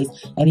blue in the face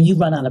and then you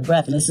run out of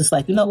breath. And it's just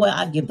like, you know what?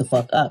 I give the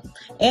fuck up.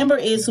 Amber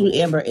is who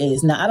Amber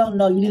is. Now, I don't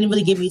know. You didn't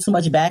really give me too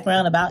much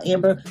background about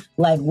Amber.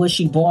 Like, was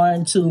she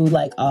born to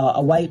like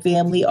a white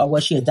family or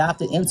was she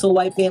adopted into a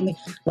white family?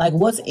 Like,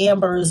 what's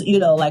Amber's, you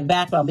know, like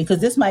background? Because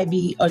this might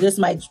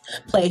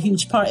play a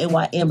huge part in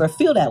why Amber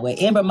feel that way.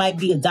 Amber might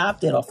be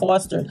adopted or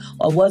fostered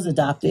or was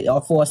adopted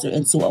or fostered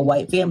into a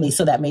white family.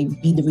 So that may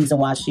be the reason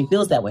why she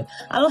feels that way.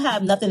 I don't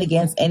have nothing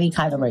against any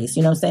kind of race,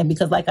 you know what I'm saying?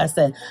 Because like I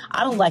said,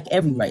 I don't like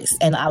every race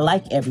and I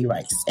like every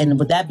race. And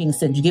with that being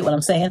said, you get what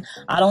I'm saying?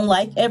 I don't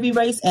like every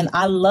race and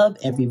I love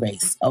every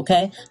race,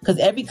 okay? Because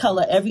every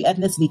color, every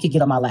ethnicity could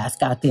get on my last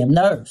goddamn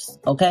nerves,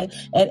 okay?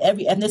 And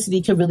every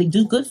ethnicity could really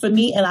do good for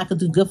me and I could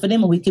do good for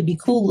them and we could be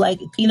cool like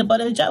peanut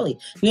butter and jelly.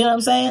 You know what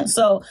I'm saying?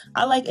 So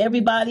I like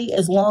everybody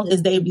as long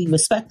as they be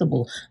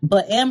respectable.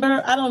 But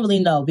Amber, I don't really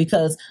know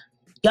because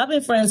y'all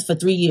been friends for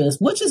 3 years,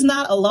 which is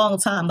not a long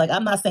time. Like,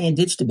 I'm not saying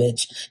ditch the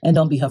bitch and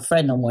don't be her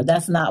friend no more.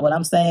 That's not what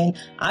I'm saying.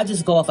 I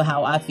just go off of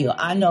how I feel.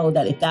 I know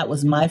that if that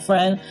was my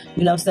friend,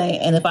 you know what I'm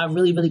saying, and if I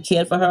really, really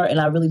cared for her and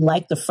I really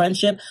liked the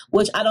friendship,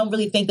 which I don't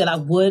really think that I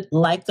would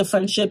like the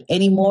friendship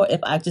anymore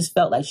if I just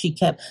felt like she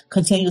kept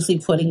continuously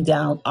putting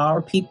down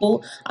our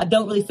people, I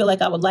don't really feel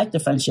like I would like the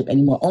friendship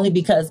anymore, only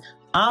because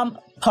I'm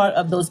part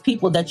of those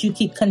people that you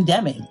keep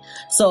condemning.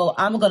 So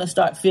I'm going to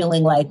start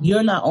feeling like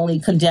you're not only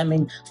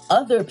condemning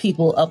other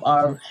people of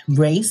our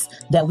race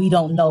that we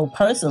don't know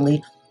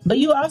personally, but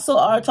you also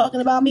are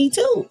talking about me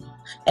too,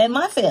 and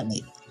my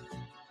family,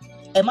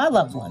 and my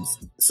loved ones.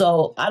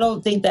 So I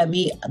don't think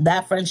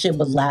that friendship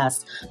would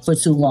last for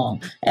too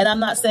long. And I'm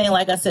not saying,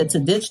 like I said, to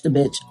ditch the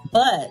bitch,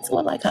 but,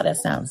 well, I like how that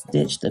sounds,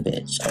 ditch the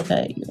bitch,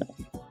 okay, you know.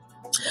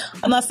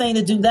 I'm not saying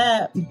to do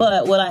that,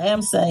 but what I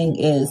am saying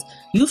is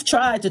you've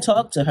tried to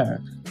talk to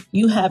her.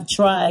 You have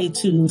tried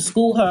to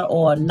school her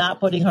on not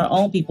putting her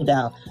own people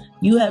down.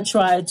 You have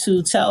tried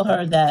to tell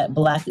her that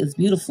black is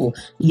beautiful.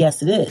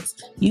 Yes, it is.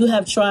 You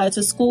have tried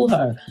to school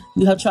her.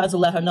 You have tried to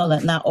let her know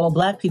that not all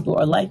black people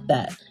are like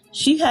that.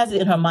 She has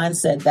it in her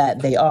mindset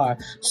that they are.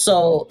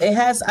 So it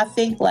has, I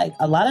think, like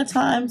a lot of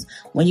times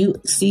when you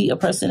see a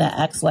person that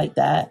acts like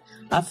that,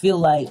 I feel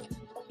like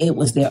it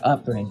was their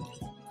upbringing.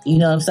 You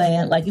know what I'm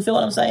saying? Like, you feel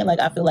what I'm saying? Like,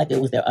 I feel like it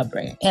was their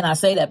upbringing. And I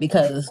say that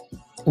because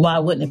why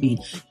wouldn't it be?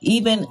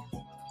 Even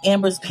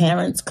Amber's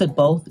parents could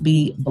both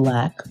be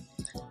black.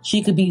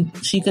 She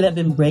could have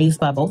been raised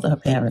by both of her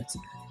parents.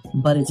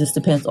 but it just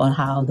depends on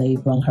how they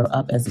brought her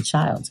up as a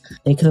child.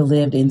 They could have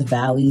lived in the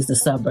valleys, the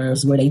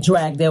suburbs, where they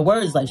drag their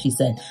words, like she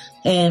said.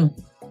 And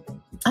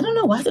I don't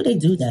know, why do they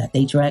do that?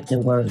 They drag their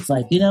words.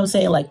 Like, you know what I'm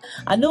saying? Like,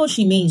 I know what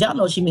she means. Y'all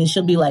know what she means.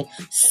 She'll be like,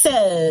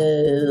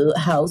 so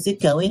how's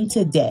it going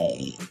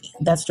today?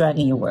 That's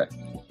dragging your word.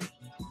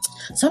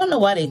 So I don't know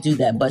why they do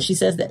that, but she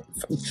says that.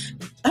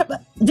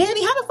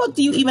 Danny, how the fuck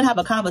do you even have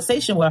a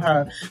conversation with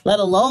her, let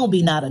alone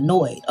be not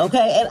annoyed?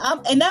 Okay,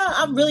 and now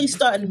I'm really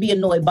starting to be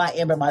annoyed by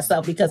Amber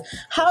myself, because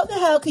how the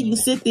hell can you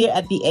sit there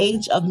at the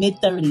age of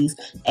mid-30s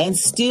and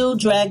still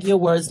drag your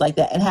words like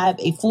that and have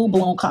a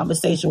full-blown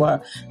conversation with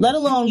her? Let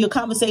alone your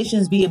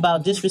conversations be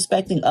about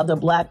disrespecting other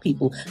black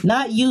people.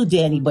 Not you,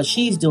 Danny, but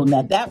she's doing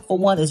that. That for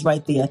one is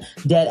right there,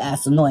 dead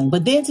ass annoying.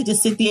 But then to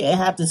just sit there and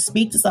have to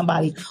speak to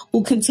somebody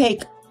who can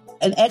take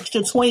an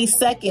extra 20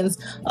 seconds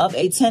of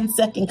a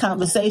 10-second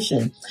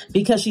conversation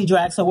because she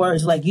drags her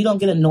words. Like, you don't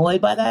get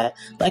annoyed by that?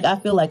 Like, I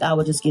feel like I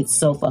would just get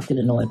so fucking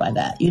annoyed by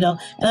that, you know?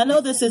 And I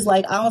know this is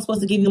like, I'm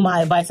supposed to give you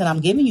my advice, and I'm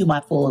giving you my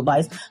full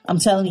advice. I'm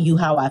telling you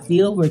how I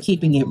feel. We're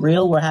keeping it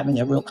real. We're having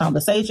a real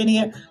conversation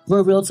here.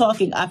 We're real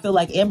talking. I feel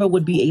like Amber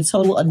would be a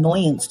total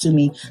annoyance to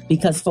me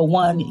because, for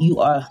one,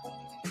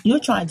 you're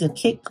trying to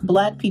kick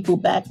black people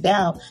back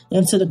down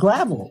into the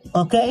gravel,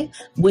 okay,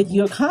 with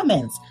your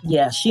comments.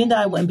 Yeah, she and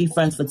I wouldn't be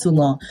friends for too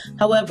long.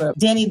 However,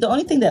 Danny, the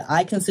only thing that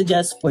I can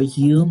suggest for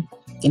you,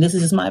 and this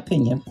is just my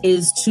opinion,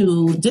 is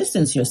to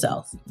distance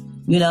yourself.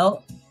 You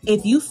know,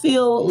 if you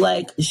feel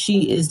like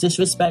she is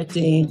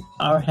disrespecting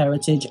our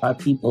heritage, our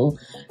people,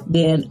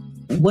 then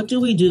what do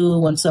we do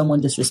when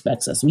someone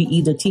disrespects us? We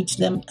either teach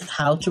them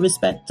how to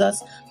respect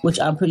us, which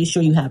I'm pretty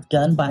sure you have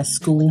done by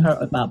schooling her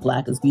about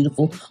Black is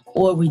beautiful,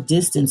 or we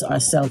distance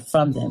ourselves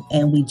from them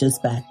and we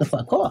just back the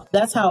fuck off.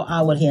 That's how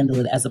I would handle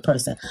it as a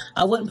person.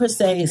 I wouldn't per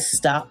se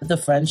stop the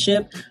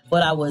friendship,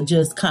 but I would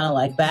just kind of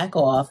like back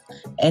off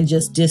and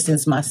just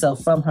distance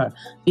myself from her,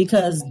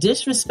 because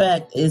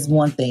disrespect is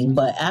one thing,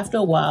 but after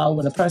a while,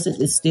 when a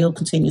person is still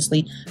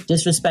continuously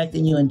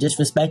disrespecting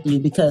you,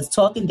 because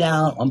talking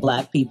down on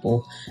Black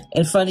people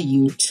in front of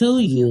you, to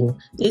you,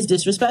 is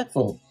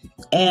disrespectful.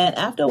 And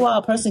after a while,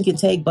 a person can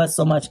take but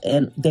so much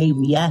and they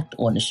react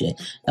on the shit.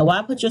 And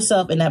why put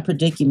yourself in that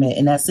predicament,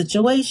 in that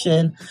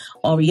situation,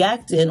 on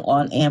reacting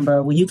on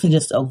Amber when you can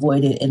just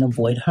avoid it and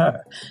avoid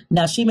her?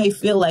 Now, she may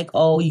feel like,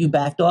 oh, you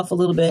backed off a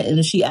little bit. And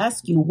if she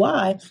asks you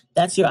why,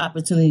 that's your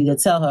opportunity to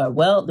tell her,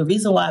 well, the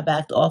reason why I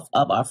backed off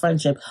of our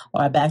friendship,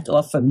 or I backed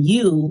off from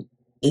you,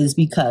 is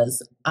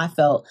because I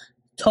felt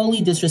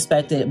totally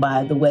disrespected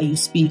by the way you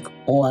speak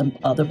on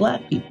other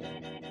Black people.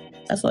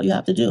 That's all you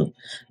have to do.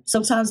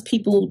 Sometimes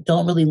people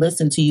don't really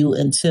listen to you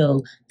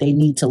until they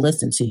need to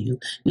listen to you.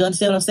 You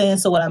understand what I'm saying?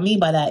 So what I mean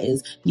by that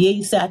is, yeah,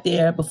 you sat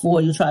there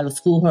before, you tried to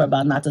school her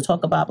about not to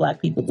talk about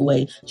Black people the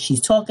way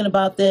she's talking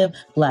about them.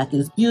 Black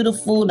is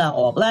beautiful. Not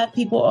all Black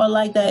people are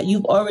like that.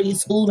 You've already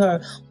schooled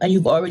her, and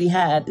you've already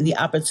had the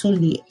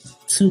opportunity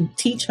to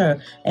teach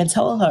her and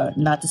tell her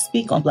not to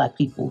speak on Black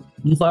people.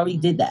 You've already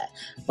did that.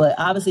 But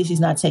obviously she's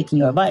not taking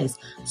your advice.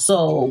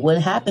 So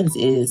what happens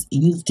is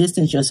you've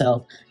distanced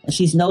yourself, and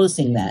she's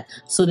noticing that.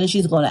 So then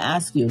she's going to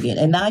ask you again.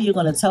 And now you're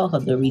going to tell her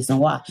the reason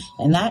why.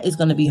 And that is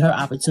going to be her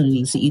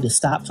opportunity to either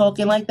stop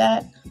talking like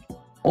that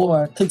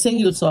or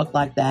continue to talk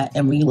like that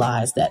and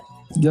realize that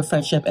your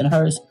friendship and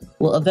hers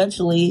will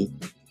eventually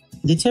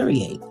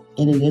deteriorate.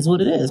 And it is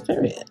what it is,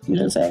 period. You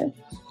know what I'm saying?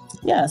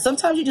 Yeah,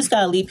 sometimes you just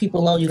got to leave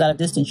people alone. You got to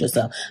distance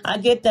yourself. I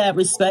get that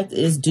respect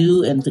is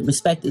due and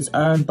respect is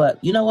earned, but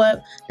you know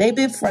what? They've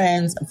been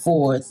friends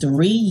for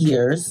 3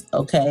 years,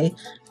 okay?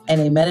 And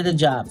they met at a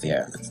job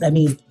fair. That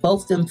means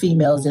both them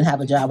females didn't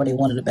have a job, or they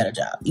wanted a better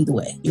job. Either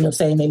way, you know what I'm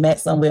saying? They met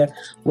somewhere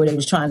where they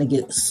was trying to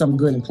get some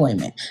good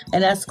employment.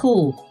 And that's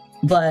cool.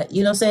 But,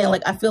 you know what I'm saying?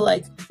 Like, I feel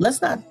like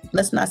let's not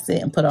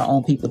sit and put our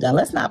own people down.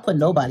 Let's not put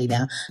nobody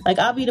down. Like,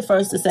 I'll be the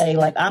first to say,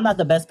 like, I'm not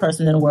the best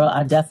person in the world.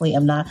 I definitely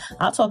am not.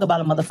 I'll talk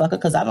about a motherfucker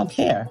because I don't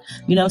care.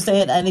 You know what I'm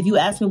saying? And if you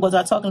ask me, was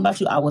I talking about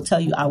you? I will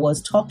tell you I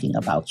was talking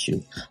about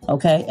you.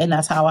 Okay? And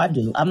that's how I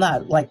do. I'm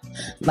not like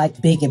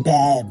big and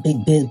bad,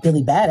 big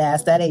Billy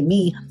Badass. That ain't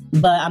me.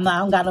 But I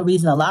don't got no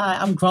reason to lie.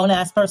 I'm a grown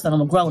ass person.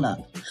 I'm a grown up.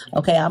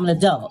 Okay? I'm an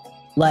adult.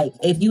 Like,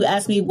 if you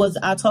ask me, was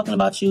I talking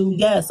about you?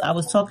 Yes, I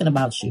was talking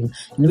about you.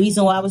 And the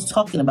reason why I was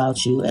talking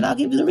about you, and I'll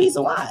give you the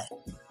reason why.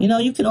 You know,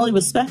 you can only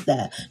respect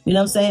that. You know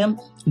what I'm saying?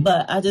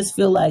 But I just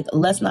feel like,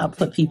 let's not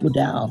put people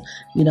down.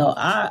 You know,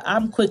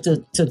 I'm quick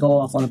to go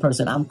off on a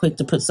person. I'm quick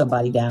to put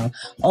somebody down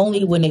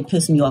only when they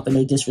piss me off and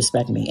they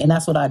disrespect me. And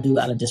that's what I do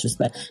out of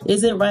disrespect.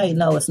 Is it right?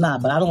 No, it's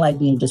not. But I don't like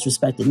being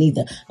disrespected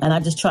neither. And I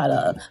just try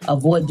to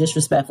avoid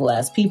disrespectful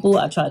ass people.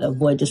 I try to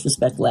avoid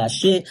disrespectful ass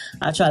shit.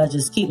 I try to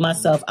just keep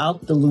myself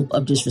out the loop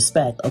of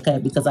disrespect, okay?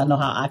 Because I know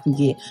how I can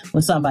get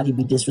when somebody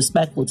be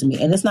disrespectful to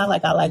me. And it's not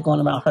like I like going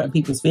around hurting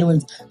people's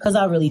feelings, because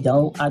I really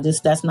don't.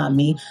 That's not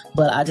me.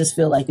 But I just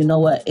feel like, you know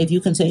what? If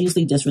you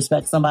continuously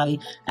disrespect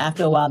somebody,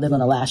 after a while they're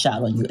gonna lash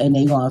out on you, and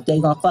they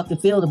gonna fucking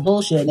feel the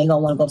bullshit, and they gonna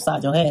want to go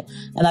upside your head.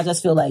 And I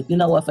just feel like, you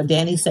know what, for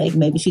Danny's sake,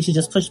 maybe she should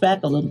just push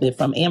back a little bit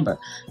from Amber,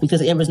 because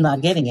Amber's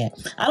not getting it.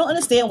 I don't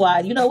understand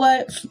why. You know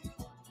what?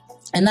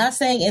 And not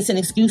saying it's an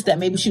excuse that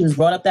maybe she was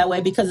brought up that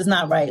way, because it's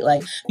not right.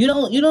 Like, you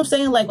know what I'm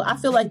saying? Like, I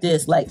feel like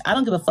this, like, I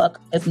don't give a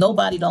fuck if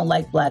nobody don't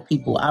like black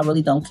people. I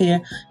really don't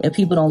care if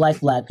people don't like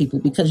black people,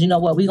 because you know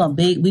what? We're going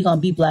to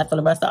be black for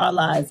the rest of our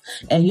lives.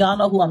 And y'all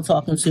know who I'm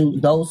talking to,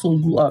 those who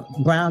you are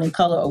brown in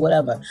color or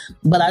whatever.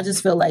 But I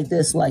just feel like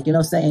this, like, you know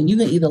what I'm saying? You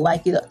can either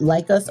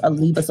like us or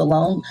leave us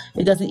alone.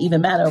 It doesn't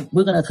even matter.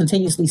 We're going to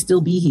continuously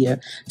still be here,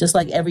 just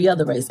like every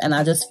other race. And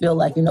I just feel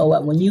like, you know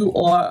what? When you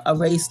are a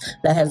race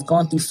that has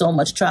gone through so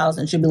much trials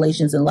and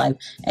tribulations in life,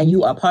 and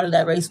you are part of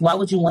that race, why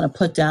would you want to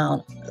put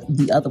down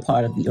the other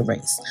part of your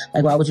race?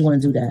 Like, why would you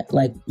want to do that?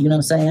 Like, you know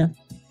what I'm saying?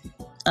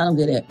 I don't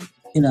get it.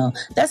 You know,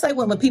 that's like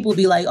when people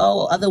be like,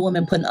 oh, other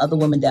women putting other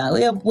women down.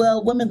 Yeah,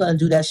 well, women gonna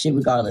do that shit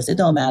regardless. It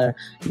don't matter.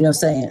 You know what I'm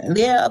saying?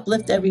 Yeah,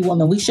 uplift every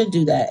woman. We should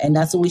do that. And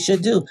that's what we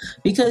should do.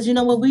 Because you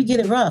know what? We get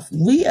it rough.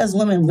 We as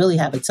women really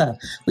have it tough.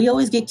 We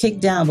always get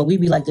kicked down, but we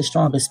be like the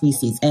stronger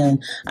species.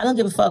 And I don't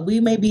give a fuck. We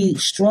may be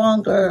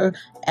stronger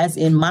as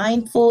in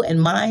mindful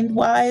and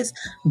mind-wise,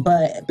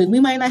 but we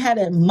might not have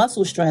that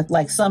muscle strength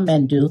like some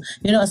men do.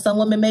 You know, some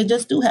women may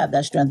just do have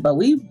that strength, but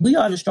we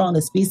are the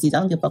strongest species. I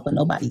don't give a fuck what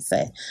nobody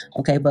say.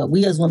 Okay, but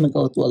we as women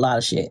go through a lot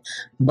of shit.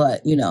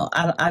 But you know,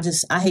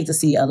 I hate to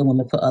see other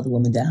women put other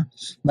women down.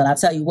 But I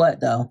tell you what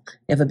though,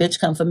 if a bitch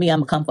come for me, I'm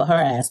gonna come for her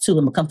ass too.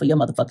 I'm gonna come for your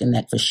motherfucking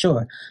neck for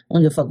sure. I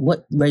don't give a fuck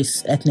what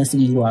race,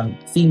 ethnicity you are,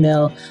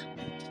 female,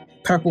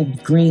 purple,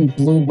 green,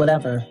 blue,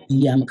 whatever.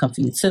 Yeah, I'm gonna come for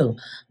you too.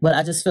 But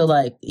I just feel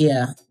like,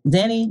 yeah,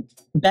 Danny,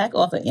 back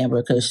off of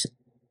Amber, because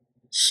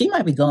she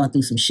might be going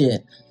through some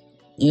shit.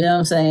 You know what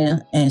I'm saying?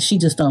 And she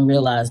just don't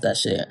realize that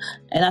shit.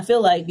 And I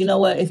feel like, you know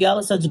what, if y'all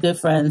are such good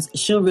friends,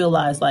 she'll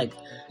realize, like,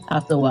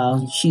 after a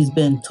while, she's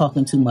been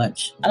talking too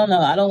much. I don't know.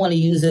 I don't want to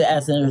use it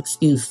as an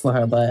excuse for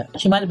her, but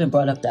she might have been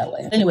brought up that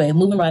way. Anyway,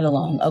 moving right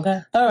along,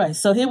 okay? All right,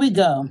 so here we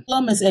go.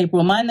 Hello, Miss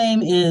April. My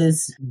name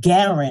is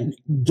Garen.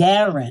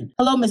 Hello,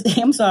 Hello,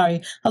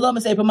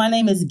 Miss April. My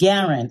name is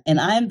Garen, and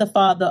I am the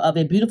father of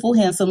a beautiful,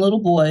 handsome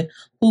little boy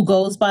who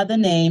goes by the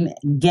name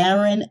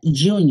Garen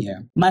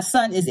Jr. My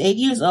son is 8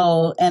 years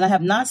old, and I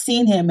have not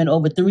seen him in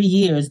over 3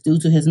 years due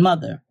to his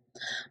mother.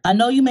 I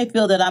know you may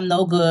feel that I'm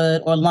no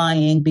good or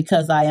lying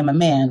because I am a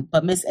man,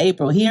 but Miss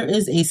April, here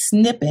is a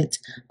snippet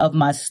of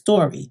my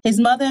story.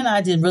 His mother and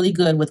I did really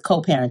good with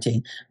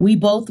co-parenting. We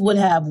both would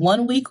have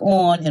 1 week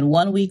on and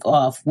 1 week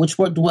off, which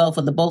worked well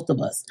for the both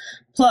of us.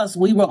 Plus,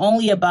 we were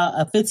only about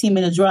a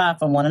 15-minute drive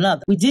from one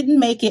another. We didn't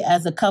make it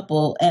as a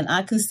couple, and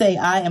I can say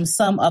I am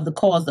some of the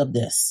cause of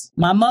this.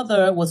 My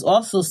mother was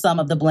also some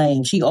of the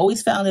blame. She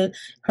always found it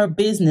her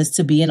business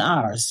to be in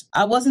ours.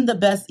 I wasn't the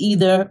best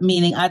either,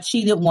 meaning I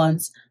cheated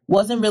once,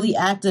 wasn't really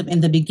active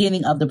in the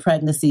beginning of the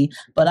pregnancy,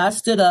 but I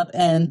stood up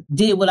and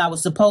did what I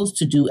was supposed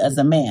to do as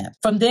a man.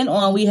 From then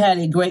on, we had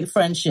a great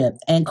friendship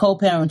and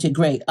co-parented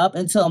great up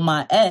until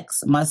my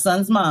ex, my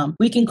son's mom,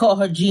 we can call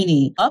her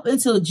Jeannie, up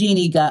until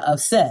Jeannie got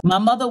upset. My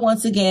mother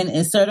once again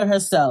inserted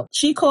herself.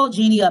 She called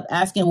Jeannie up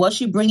asking was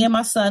she bringing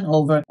my son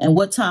over and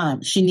what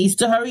time. She needs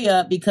to hurry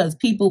up because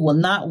people will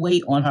not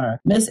wait on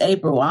her. Miss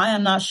April, I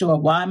am not sure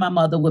why my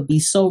mother would be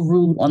so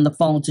rude on the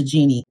phone to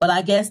Jeannie, but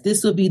I guess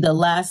this would be the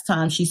last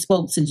time she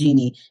spoke to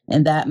Jeannie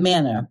in that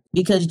manner,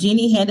 because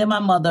Jeannie handed my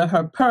mother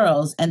her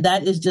pearls, and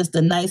that is just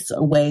a nice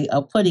way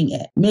of putting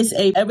it. Miss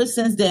A, ever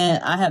since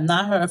then, I have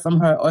not heard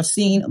from her or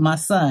seen my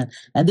son,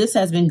 and this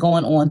has been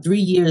going on 3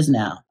 years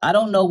now. I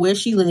don't know where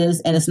she lives,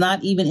 and it's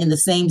not even in the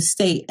same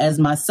state as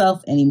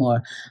myself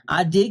anymore.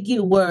 I did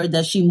get word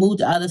that she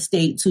moved out of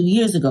state 2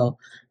 years ago.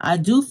 I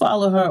do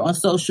follow her on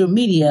social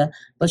media,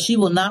 but she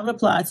will not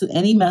reply to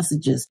any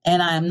messages,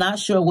 and I am not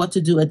sure what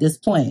to do at this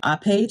point. I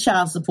pay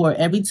child support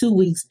every 2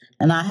 weeks,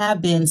 and I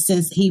have been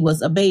since he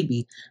was a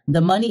baby.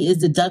 The money is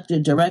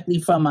deducted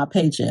directly from my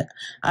paycheck.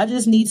 I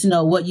just need to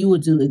know what you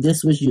would do if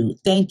this was you.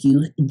 Thank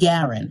you,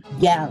 Garen.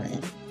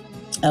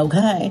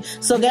 Okay,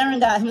 so Garen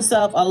got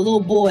himself a little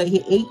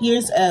boy, 8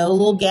 years old,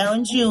 little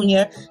Garen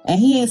Jr., and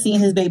he ain't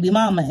seen his baby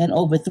mama in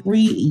over 3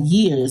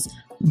 years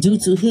due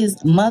to his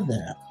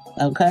mother.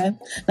 Okay.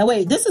 Now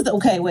wait, this is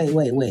okay.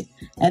 Wait.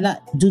 And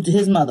not due to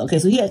his mother. Okay.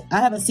 So I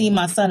haven't seen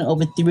my son in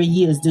over 3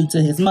 years due to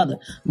his mother,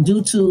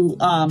 due to,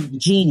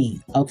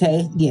 Jeannie.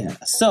 Okay. Yeah.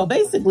 So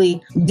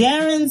basically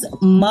Darren's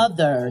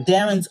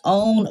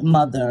own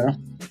mother,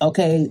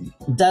 okay,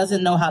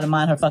 doesn't know how to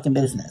mind her fucking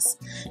business.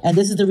 And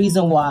this is the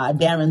reason why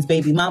Darren's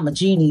baby mama,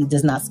 Jeannie,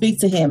 does not speak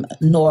to him,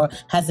 nor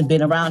hasn't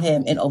been around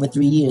him in over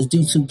 3 years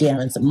due to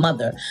Darren's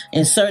mother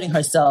inserting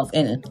herself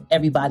in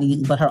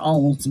everybody but her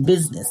own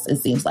business, it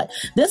seems like.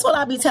 This is what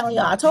I be telling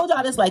y'all. I told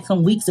y'all this like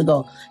some weeks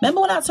ago.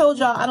 Remember when I told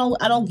y'all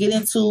I don't get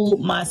into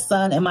my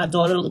son and my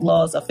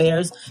daughter-in-law's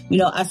affairs? You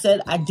know, I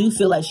said I do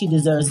feel like she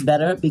deserves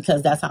better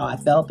because that's how I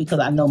felt, because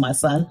I know my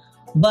son.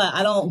 But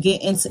I don't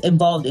get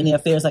involved in their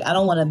affairs. Like, I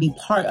don't want to be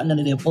part of none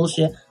of their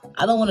bullshit.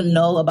 I don't want to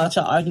know about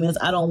your arguments.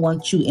 I don't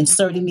want you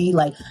inserting me.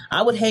 Like,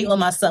 I would hate when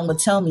my son would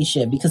tell me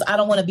shit because I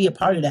don't want to be a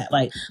part of that.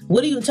 Like,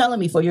 what are you telling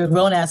me for? You're a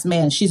grown-ass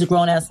man. She's a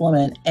grown-ass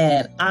woman.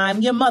 And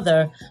I'm your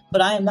mother,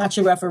 but I am not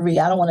your referee.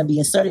 I don't want to be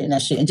inserted in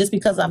that shit. And just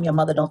because I'm your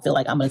mother, don't feel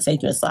like I'm going to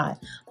take your side,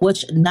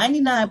 which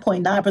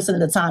 99.9% of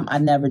the time I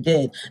never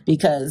did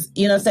because,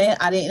 you know what I'm saying?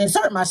 I didn't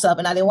insert myself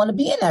and I didn't want to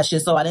be in that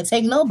shit. So I didn't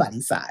take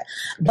nobody's side.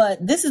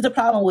 But this is the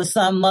problem with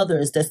some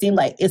mothers that seem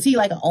like, is he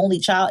like an only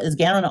child? Is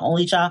Garen an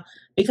only child?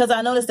 Because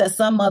I noticed that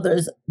some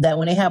mothers that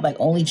when they have like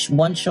only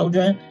one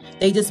children,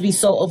 they just be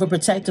so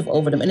overprotective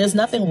over them. And there's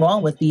nothing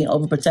wrong with being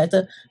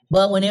overprotective.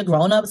 But when they're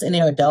grown-ups and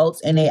they're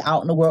adults and they're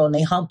out in the world and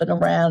they humping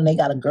around, and they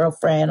got a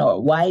girlfriend or a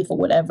wife or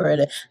whatever,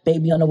 and a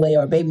baby on the way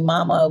or a baby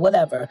mama or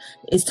whatever,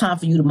 it's time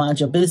for you to mind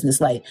your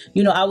business. Like,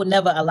 you know, I would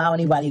never allow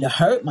anybody to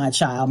hurt my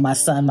child, my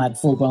son, my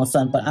full-grown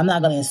son, but I'm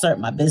not going to insert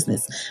my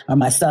business or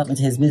myself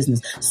into his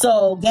business.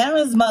 So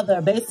Garen's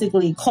mother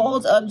basically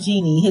called up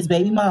Jeannie, his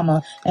baby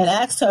mama, and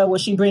asked her,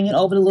 was she bringing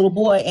over the little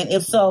boy? And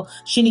if so,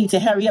 she needs to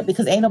hurry up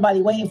because ain't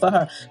nobody waiting for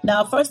her.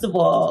 Now, first of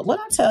all, what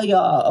I tell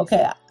y'all,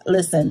 okay,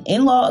 listen,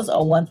 in-laws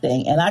are one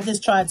thing, and I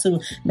just try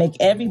to make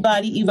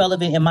everybody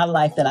irrelevant in my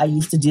life that I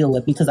used to deal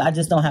with because I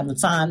just don't have the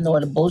time nor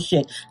the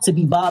bullshit to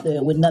be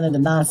bothered with none of the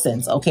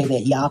nonsense, okay,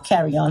 that y'all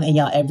carry on in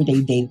y'all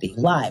everyday day-to-day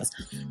lives.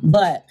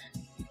 But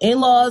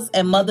in-laws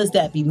and mothers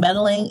that be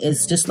meddling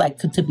is just like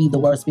to be the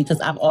worst because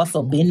I've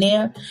also been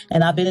there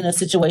and I've been in a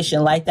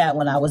situation like that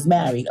when I was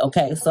married.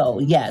 Okay, so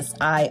yes,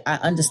 I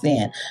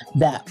understand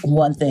that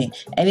one thing.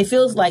 And it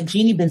feels like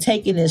Jeannie been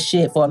taking this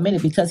shit for a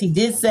minute because he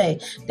did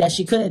say that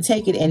she couldn't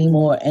take it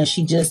anymore and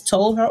she just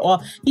told her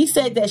off. He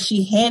said that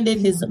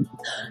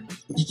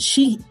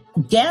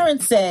Garen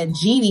said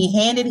Jeannie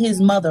handed his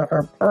mother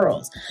her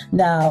pearls.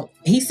 Now,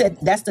 he said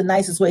that's the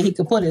nicest way he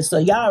could put it. So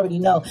y'all already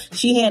know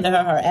she handed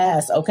her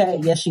ass, okay?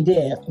 Yes, she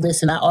did.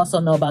 Listen, I also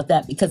know about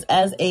that because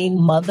as a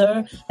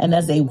mother and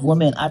as a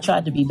woman, I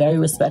tried to be very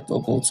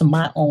respectable to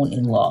my own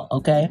in-law,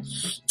 okay?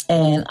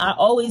 And I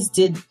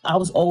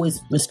was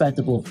always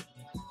respectable.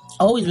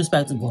 Always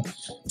respectable.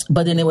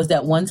 But then there was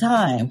that one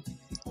time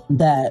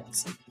that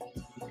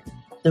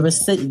the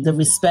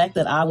respect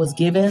that I was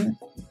given,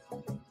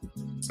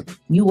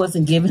 you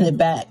wasn't giving it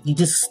back. You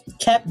just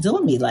kept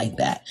doing me like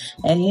that.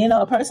 And, you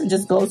know, a person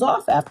just goes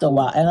off after a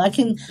while. And I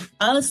can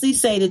honestly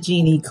say to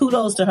Jeannie,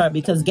 kudos to her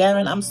because,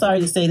 Garen, I'm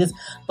sorry to say this,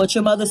 but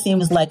your mother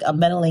seems like a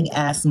meddling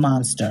ass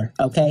monster,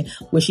 okay,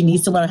 where she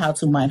needs to learn how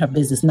to mind her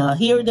business. Now,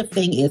 here the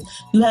thing is,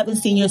 you haven't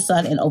seen your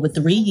son in over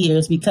 3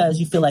 years because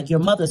you feel like your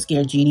mother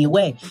scared Jeannie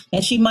away.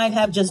 And she might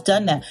have just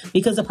done that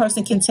because a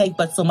person can take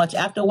but so much.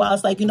 After a while,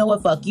 it's like, you know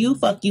what, fuck you,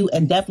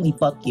 and definitely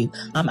fuck you.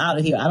 I'm out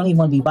of here. I don't even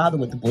want to be bothered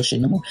with the bullshit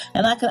no more.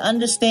 And I can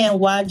understand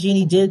why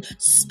Jeannie did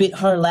spit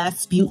her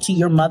last spute to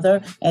your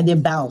mother and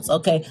then bounce,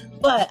 okay?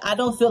 But I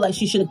don't feel like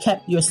she should have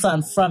kept your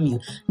son from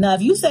you. Now,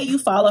 if you say you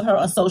follow her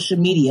on social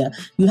media,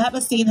 you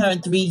haven't seen her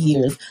in 3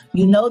 years,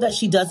 you know that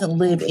she doesn't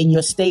live in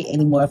your state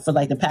anymore for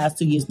like the past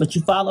 2 years, but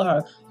you follow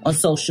her on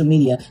social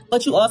media,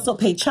 but you also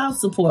pay child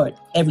support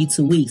every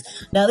 2 weeks.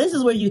 Now, this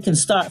is where you can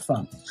start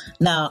from.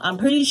 Now, I'm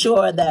pretty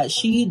sure that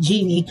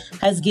Jeannie,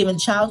 has given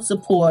child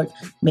support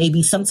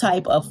maybe some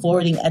type of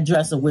forwarding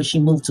address of where she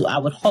moved to. I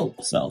would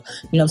hope so.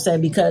 You know what I'm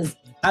saying? Because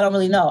I don't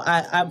really know.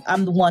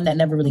 I'm the one that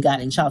never really got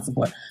any child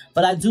support.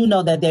 But I do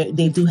know that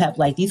they do have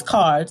like these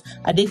cards.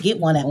 I did get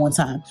one at one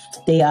time.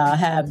 They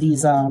have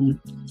these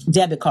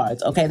debit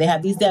cards. Okay, they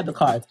have these debit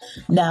cards.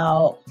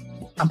 Now,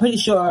 I'm pretty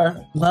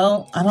sure,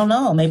 well, I don't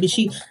know. Maybe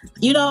she,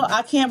 you know,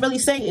 I can't really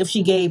say if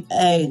she gave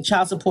a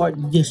child support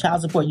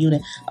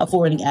unit a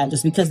forwarding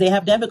address because they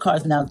have debit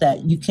cards now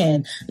that you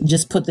can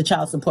just put the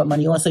child support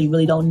money on. So you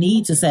really don't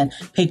need to send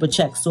paper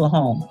checks to a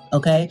home.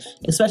 Okay.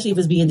 Especially if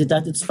it's being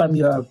deducted from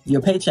your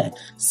paycheck.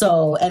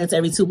 So, and it's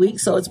every 2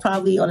 weeks. So it's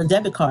probably on a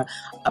debit card.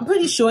 I'm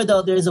pretty sure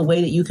though, there's a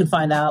way that you can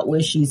find out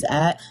where she's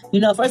at.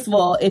 You know, first of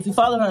all, if you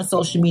follow her on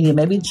social media,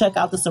 maybe check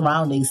out the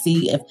surroundings,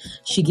 see if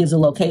she gives a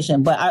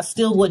location, but I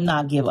still would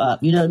not give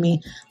up. You know what I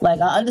mean?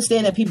 Like, I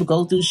understand that people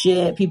go through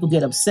shit. People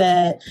get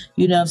upset.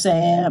 You know what I'm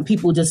saying?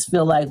 People just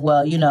feel like,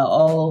 well, you know,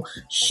 oh,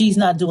 she's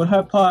not doing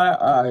her part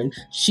or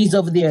she's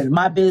over there in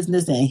my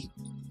business and,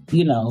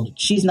 you know,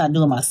 she's not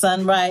doing my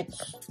son right.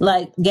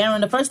 Like, Garen,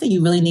 the first thing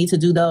you really need to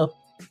do, though,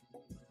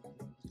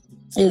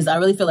 is I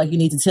really feel like you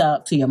need to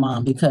talk to your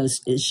mom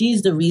because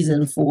she's the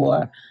reason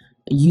for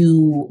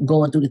you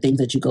going through the things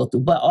that you go through.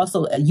 But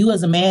also, you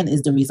as a man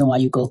is the reason why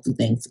you go through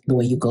things the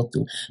way you go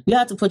through. You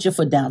have to put your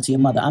foot down to your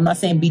mother. I'm not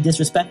saying be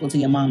disrespectful to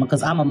your mama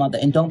because I'm a mother,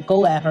 and don't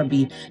go at her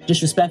be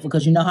disrespectful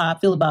because you know how I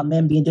feel about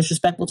men being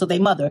disrespectful to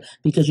their mother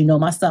because you know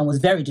my son was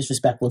very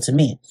disrespectful to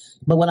me.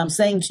 But what I'm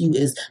saying to you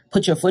is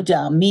put your foot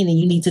down, meaning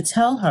you need to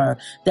tell her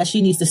that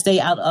she needs to stay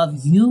out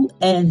of you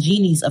and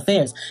Jeannie's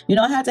affairs. You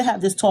know, I had to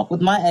have this talk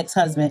with my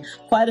ex-husband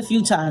quite a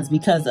few times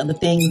because of the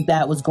things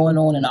that was going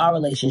on in our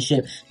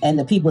relationship and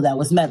the people that were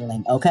was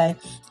meddling, okay?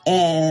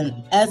 And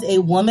as a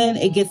woman,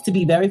 it gets to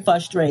be very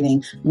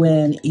frustrating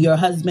when your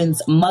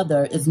husband's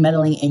mother is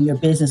meddling in your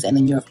business and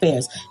in your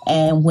affairs.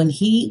 And when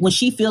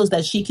she feels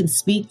that she can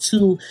speak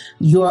to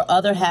your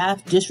other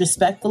half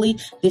disrespectfully,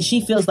 then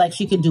she feels like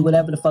she can do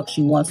whatever the fuck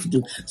she wants to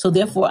do. So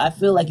therefore, I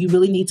feel like you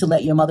really need to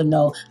let your mother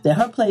know that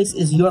her place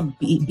is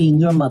being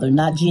your mother,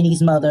 not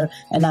Jeannie's mother,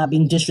 and not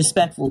being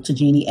disrespectful to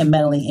Jeannie and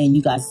meddling in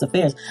you guys'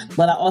 affairs.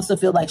 But I also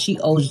feel like she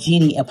owes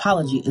Jeannie an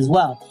apology as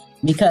well.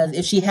 Because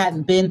if she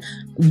hadn't been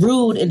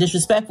rude and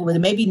disrespectful,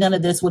 then maybe none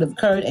of this would have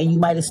occurred and you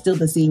might have still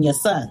been seeing your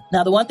son.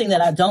 Now, the one thing that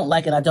I don't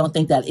like and I don't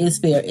think that is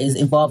fair is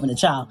involving the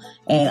child.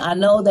 And I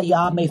know that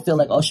y'all may feel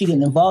like, oh, she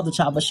didn't involve the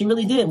child, but she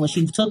really did when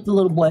she took the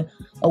little boy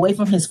away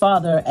from his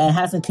father and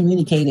hasn't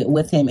communicated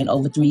with him in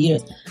over 3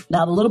 years.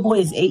 Now, the little boy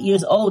is 8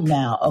 years old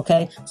now,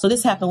 okay? So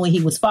this happened when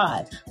he was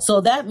 5.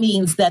 So that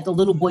means that the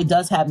little boy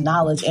does have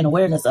knowledge and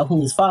awareness of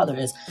who his father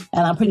is.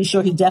 And I'm pretty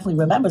sure he definitely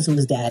remembers who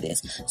his dad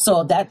is.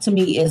 So that to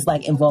me is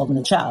like involving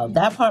the child.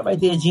 That part right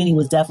there, Jeannie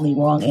was definitely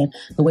wrong in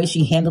the way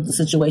she handled the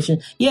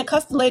situation. Yeah,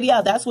 cuss the lady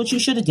out. That's what you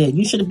should have did.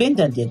 You should have been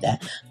done did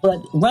that.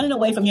 But running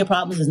away from your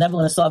problems is never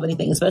going to solve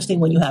anything, especially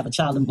when you have a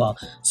child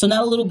involved. So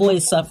now the little boy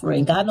is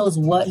suffering. God knows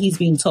what he's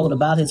being told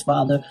about his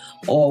father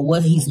or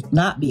what he's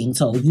not being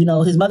told. You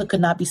know, his mother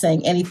could not be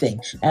saying anything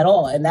at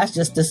all. And that's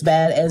just as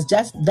bad as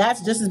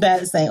that's just as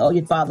bad as saying, oh,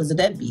 your father's a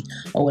deadbeat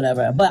or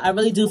whatever. But I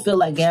really do feel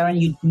like, Garen,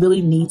 you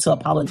really need to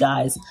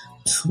apologize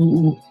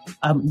to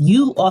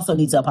you also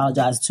need to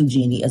apologize to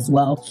Jeannie as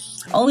well,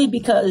 only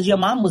because your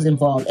mom was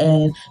involved,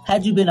 and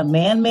had you been a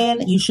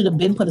man, you should have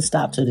been put a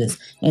stop to this,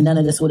 and none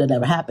of this would have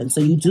never happened.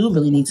 So you do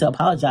really need to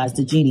apologize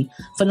to Jeannie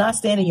for not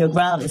standing your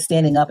ground and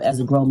standing up as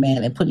a grown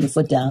man and putting your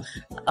foot down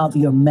of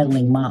your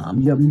meddling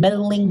mom, your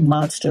meddling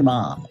monster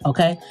mom,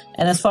 okay?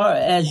 And as far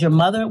as your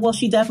mother, well,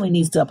 she definitely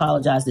needs to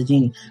apologize to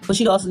Jeannie, but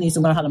she also needs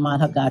to learn how to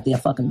mind her goddamn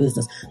fucking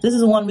business. This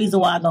is one reason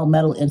why I don't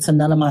meddle into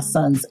none of my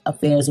son's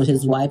affairs with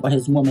his wife or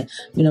his woman.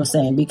 You know what I'm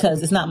saying?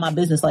 Because it's not my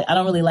business. Like, I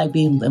don't really like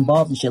being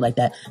involved in shit like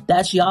that.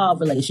 That's y'all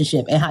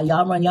relationship. And how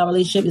y'all run y'all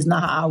relationship is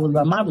not how I would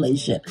run my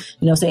relationship.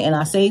 You know what I'm saying? And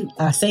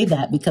I say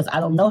that because I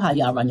don't know how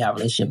y'all run y'all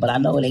relationship, but I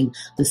know it ain't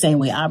the same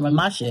way I run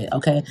my shit,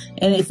 okay?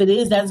 And if it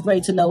is, that's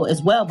great to know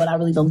as well, but I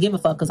really don't give a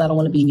fuck because I don't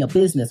want to be in your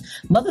business.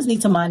 Mothers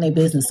need to mind their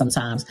business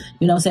sometimes.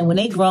 You know what I'm saying? When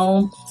they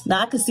grown,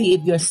 now I can see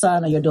if your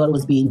son or your daughter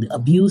was being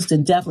abused,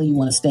 then definitely you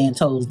want to stand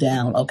toes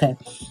down, okay?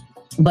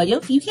 But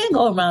you can't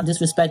go around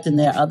disrespecting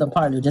their other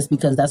partner just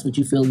because that's what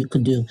you feel you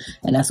could do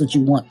and that's what you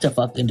want to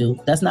fucking do.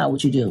 That's not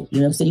what you do. You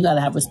know what I'm saying? You got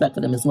to have respect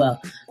for them as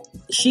well.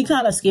 She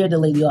kind of scared the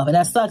lady off, and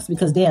that sucks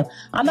because, damn,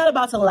 I'm not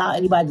about to allow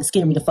anybody to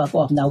scare me the fuck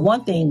off. Now,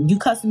 one thing, you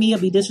cuss me or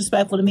be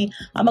disrespectful to me,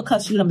 I'm going to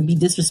cuss you and I'm going to be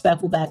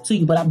disrespectful back to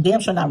you, but I'm damn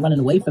sure not running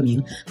away from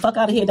you. Fuck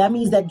out of here. That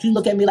means that you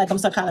look at me like I'm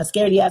some kind of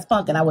scaredy-ass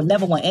punk, and I would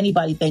never want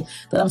anybody to think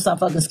that I'm some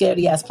fucking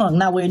scaredy-ass punk.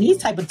 Not wearing these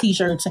type of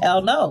t-shirts,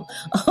 hell no.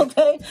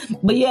 Okay?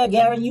 But yeah,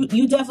 Garen,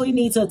 you definitely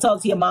need to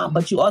talk to your mom,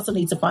 but you also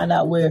need to find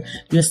out where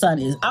your son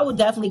is. I would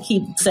definitely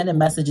keep sending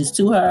messages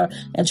to her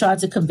and try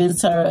to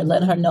convince her and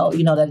let her know,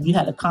 you know, that you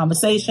had a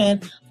conversation,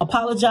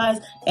 apologize,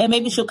 and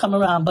maybe she'll come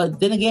around.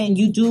 But then again,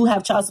 you do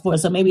have child support,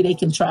 so maybe they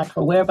can track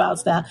her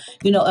whereabouts now,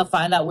 you know, and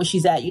find out where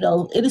she's at. You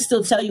know, it'll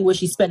still tell you where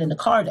she's spending the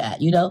card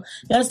at, you know.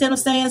 You understand what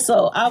I'm saying?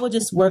 So I would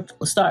just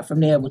start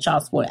from there with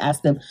child support,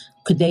 ask them,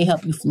 could they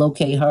help you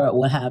locate her or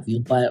what have you.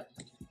 But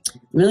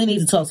really need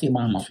to talk to your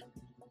mama,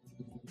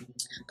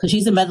 because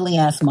she's a meddling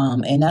ass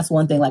mom. And that's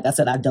one thing, like I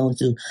said, I don't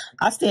do.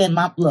 I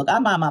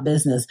mind my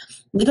business,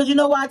 because you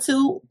know why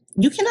too?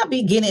 You cannot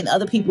be getting in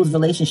other people's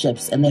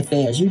relationships and their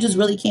affairs. You just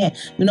really can't.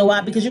 You know why?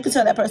 Because you can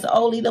tell that person,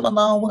 oh, leave them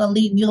alone. We're going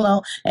to leave you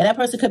alone. And that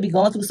person could be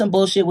going through some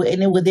bullshit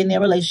within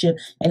their relationship.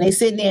 And they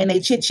sitting there and they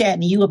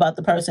chit-chatting to you about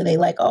the person. They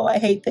like, oh, I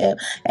hate them.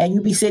 And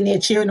you be sitting there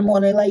cheering them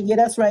on. They're like, yeah,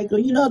 that's right, girl.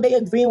 You know, they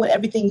agreeing with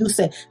everything you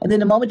said. And then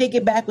the moment they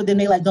get back with them,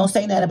 they like, don't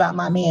say that about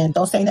my man.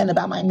 Don't say that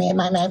about my man,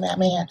 my man.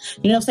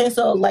 You know what I'm saying?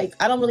 So, like,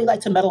 I don't really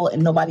like to meddle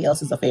in nobody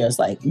else's affairs.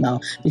 Like, no,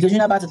 because you're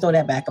not about to throw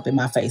that back up in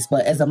my face.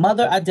 But as a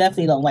mother, I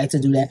definitely don't like to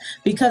do that,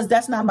 because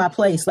that's not my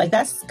place. Like,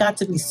 that's got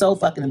to be so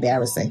fucking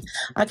embarrassing.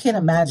 I can't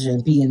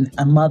imagine being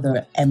a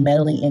mother and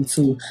meddling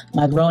into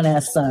my grown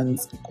ass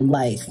son's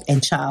life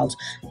and child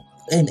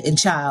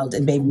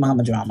and baby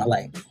mama drama.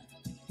 Like,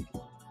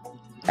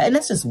 and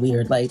that's just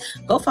weird. Like,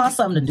 go find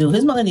something to do.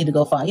 His mother need to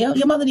go find,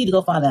 your mother need to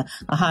go find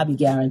a hobby,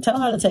 Garen.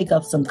 Tell her to take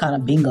up some kind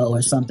of bingo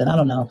or something. I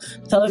don't know.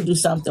 Tell her to do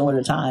something with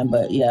her time.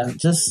 But yeah,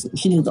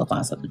 she needs to go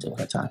find something to do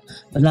with her time,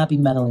 but not be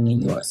meddling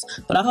in yours.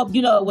 But I hope,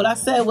 you know, what I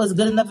said was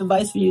good enough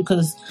advice for you,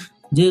 because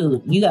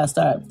dude, you gotta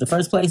start. The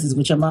first place is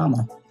with your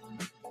mama.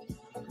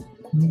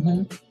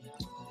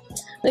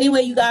 But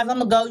anyway, you guys, I'm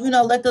gonna go, you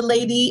know, let the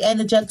lady and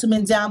the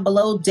gentleman down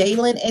below,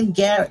 Dalen and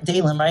Garrett,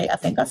 Dalen, right? I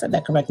think I said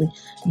that correctly.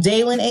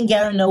 Dalen and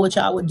Garrett know what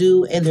y'all would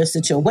do in their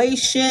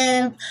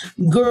situation.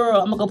 Girl,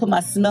 I'm gonna go put my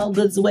smell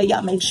goods away.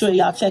 Y'all make sure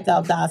y'all check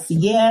out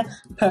Dossier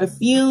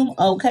perfume,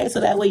 okay? So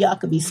that way y'all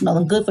could be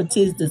smelling good for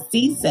 'tis the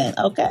season,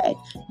 okay?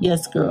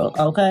 Yes, girl,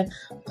 okay?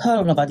 I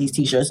don't know about these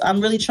t-shirts. I'm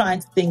really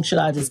trying to think, should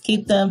I just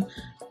keep them?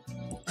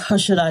 Or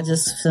should I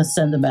just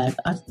send them back?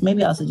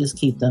 Maybe I should just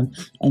keep them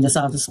and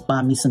I'll just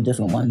buy me some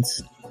different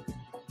ones.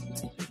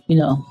 You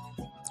know,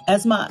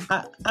 as my,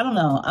 I don't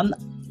know.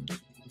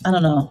 I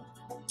don't know.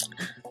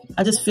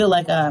 I just feel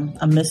like I'm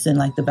missing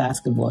like the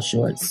basketball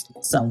shorts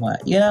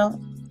somewhat, you know?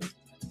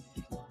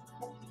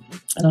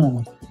 I don't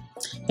know.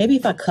 Maybe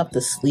if I cup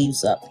the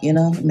sleeves up, you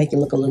know, make it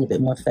look a little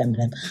bit more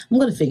feminine. I'm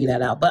going to figure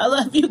that out. But I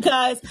love you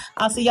guys.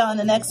 I'll see y'all in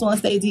the next one.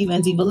 Stay diva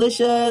and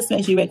divalicious.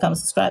 Make sure you rate, comment,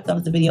 subscribe,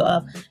 thumbs the video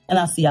up. And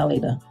I'll see y'all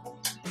later.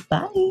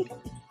 Bye.